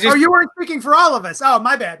 You weren't speaking for all of us. Oh,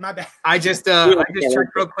 my bad. I just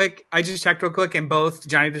checked real quick. And both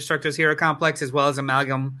Johnny Destructo's Hero Complex as well as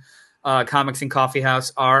Amalgam Comics and Coffee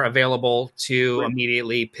House are available to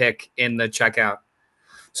immediately pick in the checkout.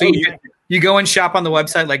 So you go and shop on the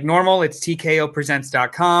website like normal. It's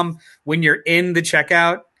tkopresents.com. When you're in the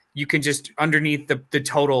checkout, you can just underneath the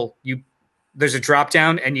total, there's a drop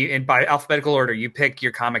down and by alphabetical order, you pick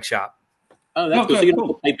your comic shop. Oh, that's cool. So you don't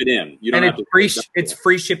have to type it in. You don't have to. It's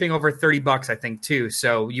free shipping over $30, I think, too.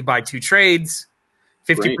 So you buy 2 trades,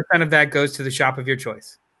 50% of that goes to the shop of your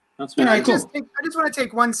choice. That's I very cool. just want to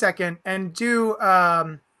take 1 second and do.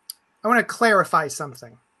 I want to clarify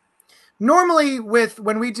something. Normally,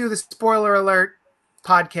 when we do the Spoiler Alert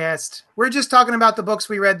podcast, we're just talking about the books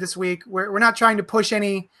we read this week. We're not trying to push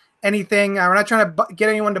anything. We're not trying to get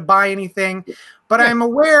anyone to buy anything. But I'm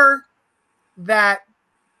aware that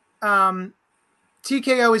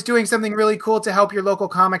TKO is doing something really cool to help your local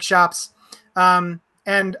comic shops. And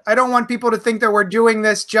I don't want people to think that we're doing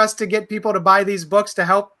this just to get people to buy these books to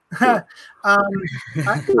help. I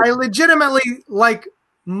legitimately like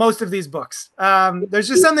most of these books. There's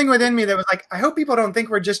just something within me that was like, I hope people don't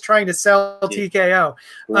think we're just trying to sell TKO.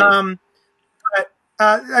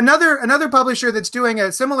 Another publisher that's doing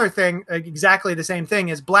a similar thing, exactly the same thing,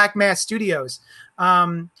 is Black Mass Studios.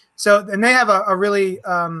 And they have a really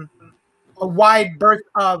a wide berth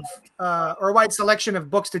of or a wide selection of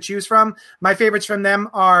books to choose from. My favorites from them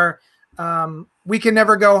are We Can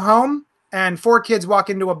Never Go Home and 4 Kids Walk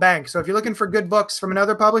Into a Bank. So if you're looking for good books from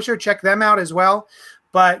another publisher, check them out as well.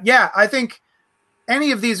 But yeah, I think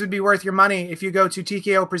any of these would be worth your money if you go to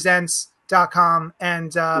tkopresents.com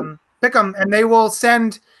and pick them, and they will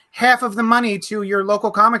send half of the money to your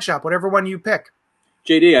local comic shop, whatever one you pick.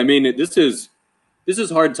 JD, I mean, this is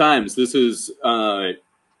hard times. This is,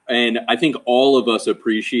 and I think all of us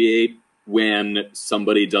appreciate when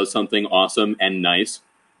somebody does something awesome and nice.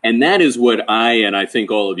 And that is what I think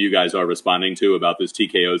all of you guys are responding to about this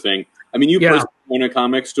TKO thing. I mean, you personally own a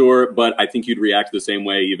comic store, but I think you'd react the same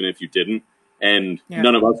way even if you didn't. And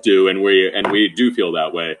none of us do, and we do feel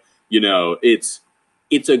that way. You know, it's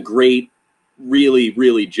a great really,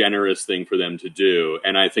 really generous thing for them to do,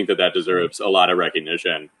 and I think that deserves a lot of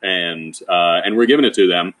recognition, and we're giving it to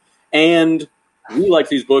them. And we like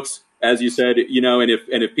these books, as you said, and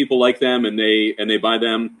if people like them and they buy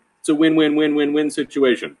them, it's a win-win-win-win-win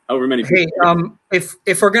situation. However many people. Hey,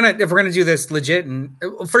 if we're gonna do this legit, and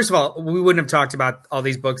first of all, we wouldn't have talked about all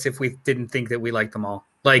these books if we didn't think that we liked them all.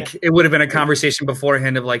 Like, it would have been a conversation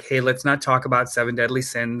beforehand of like, hey, let's not talk about Seven Deadly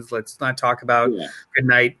Sins. Let's not talk about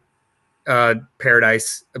Goodnight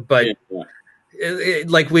Paradise. But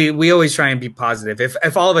like we always try and be positive.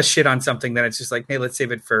 If all of us shit on something, then it's just like, hey, let's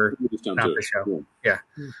save it for not the show. Yeah.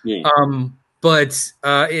 But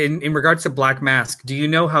in regards to Black Mask, do you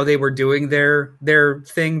know how they were doing their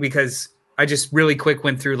thing? Because I just really quick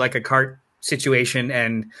went through like a cart situation,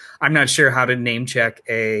 and I'm not sure how to name check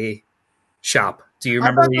a shop. Do you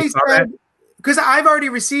remember when you saw that? Because I've already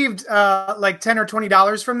received like $10 or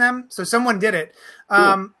 $20 from them, so someone did it.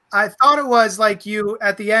 I thought it was like you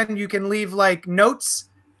at the end you can leave like notes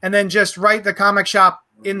and then just write the comic shop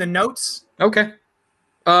in the notes. Okay.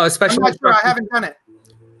 Special. I'm not sure. I haven't done it.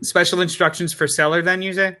 Special instructions for seller, then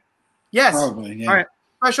you say? Yes. Probably, yeah. All right.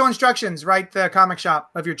 Special instructions. Write the comic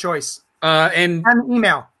shop of your choice. And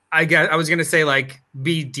email. I was gonna say like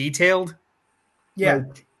be detailed. Yeah.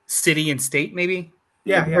 Like city and state, maybe.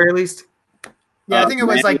 Yeah. At the very least. Yeah, I think it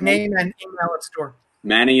was like name and email at store.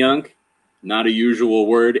 Manayunk, not a usual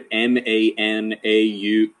word.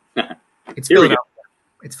 MANAU. It's Philadelphia.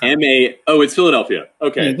 It's it's Philadelphia.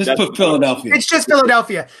 Okay. Yeah, just put Philadelphia. It's just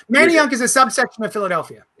Philadelphia. Manayunk is a subsection of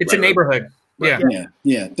Philadelphia. It's a neighborhood. Right.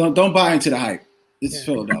 Yeah. Don't buy into the hype. It's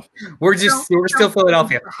Philadelphia. We're still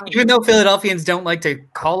Philadelphia. Even though Philadelphians don't like to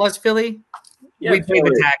call us Philly, we pay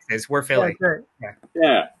the taxes. We're Philly.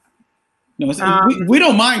 Yeah. No, we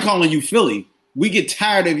don't mind calling you Philly. We get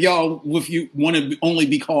tired of y'all if you want to only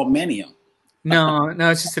be called Manayunk. No,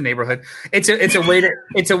 it's just a neighborhood. It's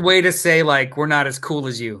a way to say like we're not as cool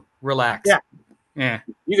as you. Relax. Yeah.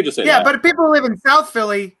 You could just say that. Yeah, but if people who live in South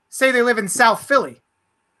Philly say they live in South Philly.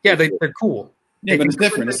 Yeah, they're cool. Yeah, but it's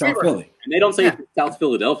different. It's South Philly. And they don't say South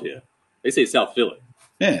Philadelphia. They say South Philly.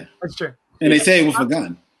 Yeah. That's true. And they say it with a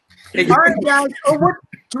gun. All right, guys.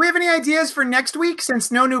 Do we have any ideas for next week since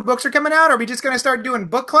no new books are coming out? Are we just going to start doing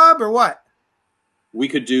book club or what? We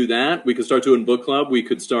could do that. We could start doing book club. We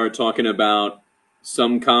could start talking about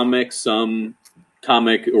some comics, some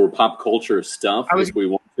comic or pop culture stuff if we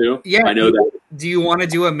want to. Yeah. I know that. Do you want to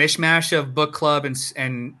do a mishmash of book club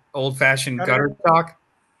and old-fashioned gutter talk?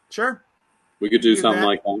 Sure. We could do something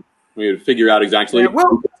like that. We would figure out exactly. We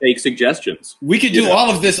could take suggestions. We could do all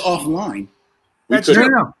of this offline. That's true.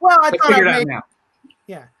 No. Well, I thought figure it out now.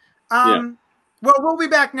 Yeah. Well, we'll be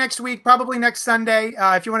back next week, probably next Sunday.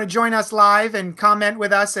 If you want to join us live and comment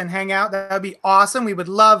with us and hang out, that would be awesome. We would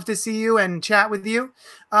love to see you and chat with you.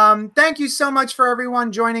 Thank you so much for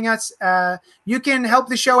everyone joining us. You can help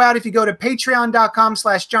the show out if you go to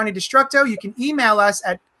patreon.com/JohnnyDestructo. You can email us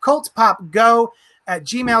at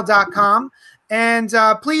cultpopgo@gmail.com. And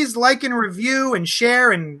please like and review and share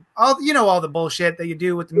and all the bullshit that you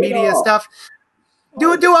do with the media stuff.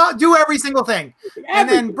 Do every single thing. And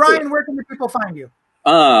then, Brian, where can the people find you?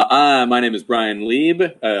 My name is Brian Lieb.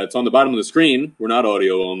 It's on the bottom of the screen. We're not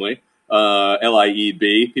audio only.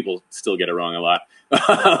 LIEB. People still get it wrong a lot.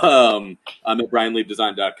 I'm at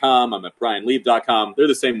BrianLiebDesign.com. I'm at BrianLieb.com. They're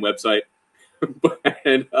the same website. But,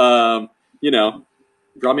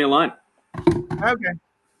 draw me a line. Okay.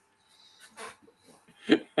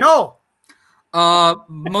 No.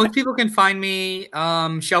 Most people can find me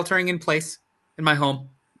sheltering in place in my home.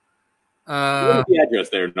 What's the address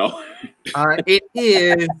there? No. It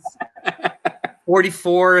is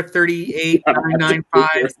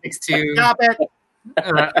 4438-995-62. Stop it.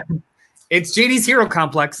 It's JD's Hero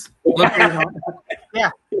Complex.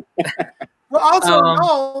 Yeah. Well,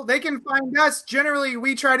 also, they can find us. Generally,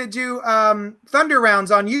 we try to do Thunder Rounds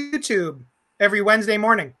on YouTube every Wednesday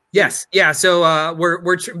morning. Yes, yeah. So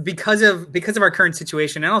we're because of our current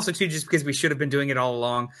situation, and also too just because we should have been doing it all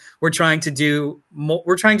along. We're trying to do more.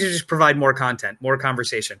 We're trying to just provide more content, more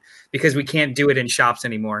conversation, because we can't do it in shops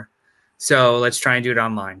anymore. So let's try and do it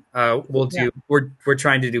online. We're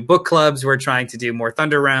trying to do book clubs. We're trying to do more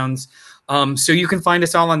Thunder Rounds. So you can find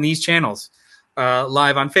us all on these channels,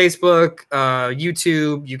 live on Facebook,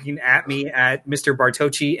 YouTube. You can at me at Mr.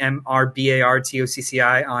 Bartocci,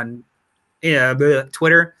 MRBARTOCCI on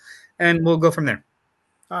Twitter. And we'll go from there.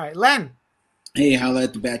 All right, Len. Hey, holla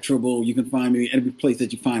at the Bat Tribble. You can find me every place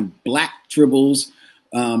that you find Black Tribbles.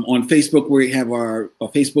 On Facebook, we have our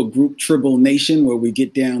Facebook group, Tribble Nation, where we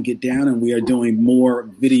get down, and we are doing more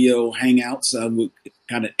video hangouts. We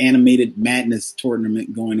got an animated madness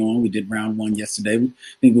tournament going on. We did round 1 yesterday. I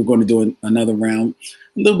think we're going to do another round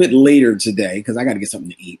a little bit later today because I got to get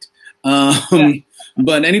something to eat.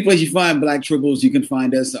 But any place you find Black Tribbles, you can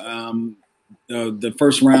find us. The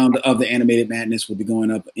first round of the animated madness will be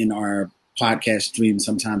going up in our podcast stream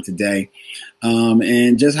sometime today.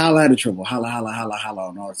 And just holla at a Tribble. Holla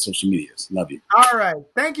on all social medias. Love you. All right.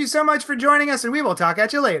 Thank you so much for joining us, and we will talk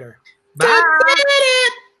at you later. Bye.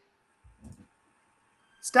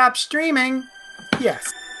 Stop streaming.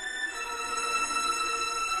 Yes.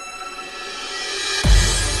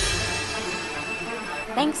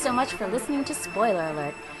 Thanks so much for listening to Spoiler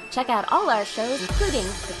Alert. Check out all our shows, including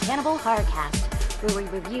the Cannibal Horrorcast, where we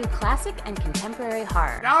review classic and contemporary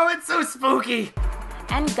horror. Oh, it's so spooky.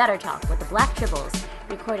 And Gutter Talk with the Black Tribbles,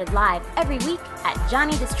 recorded live every week at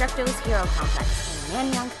Johnny Destructo's Hero Complex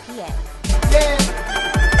in Manayunk, PA.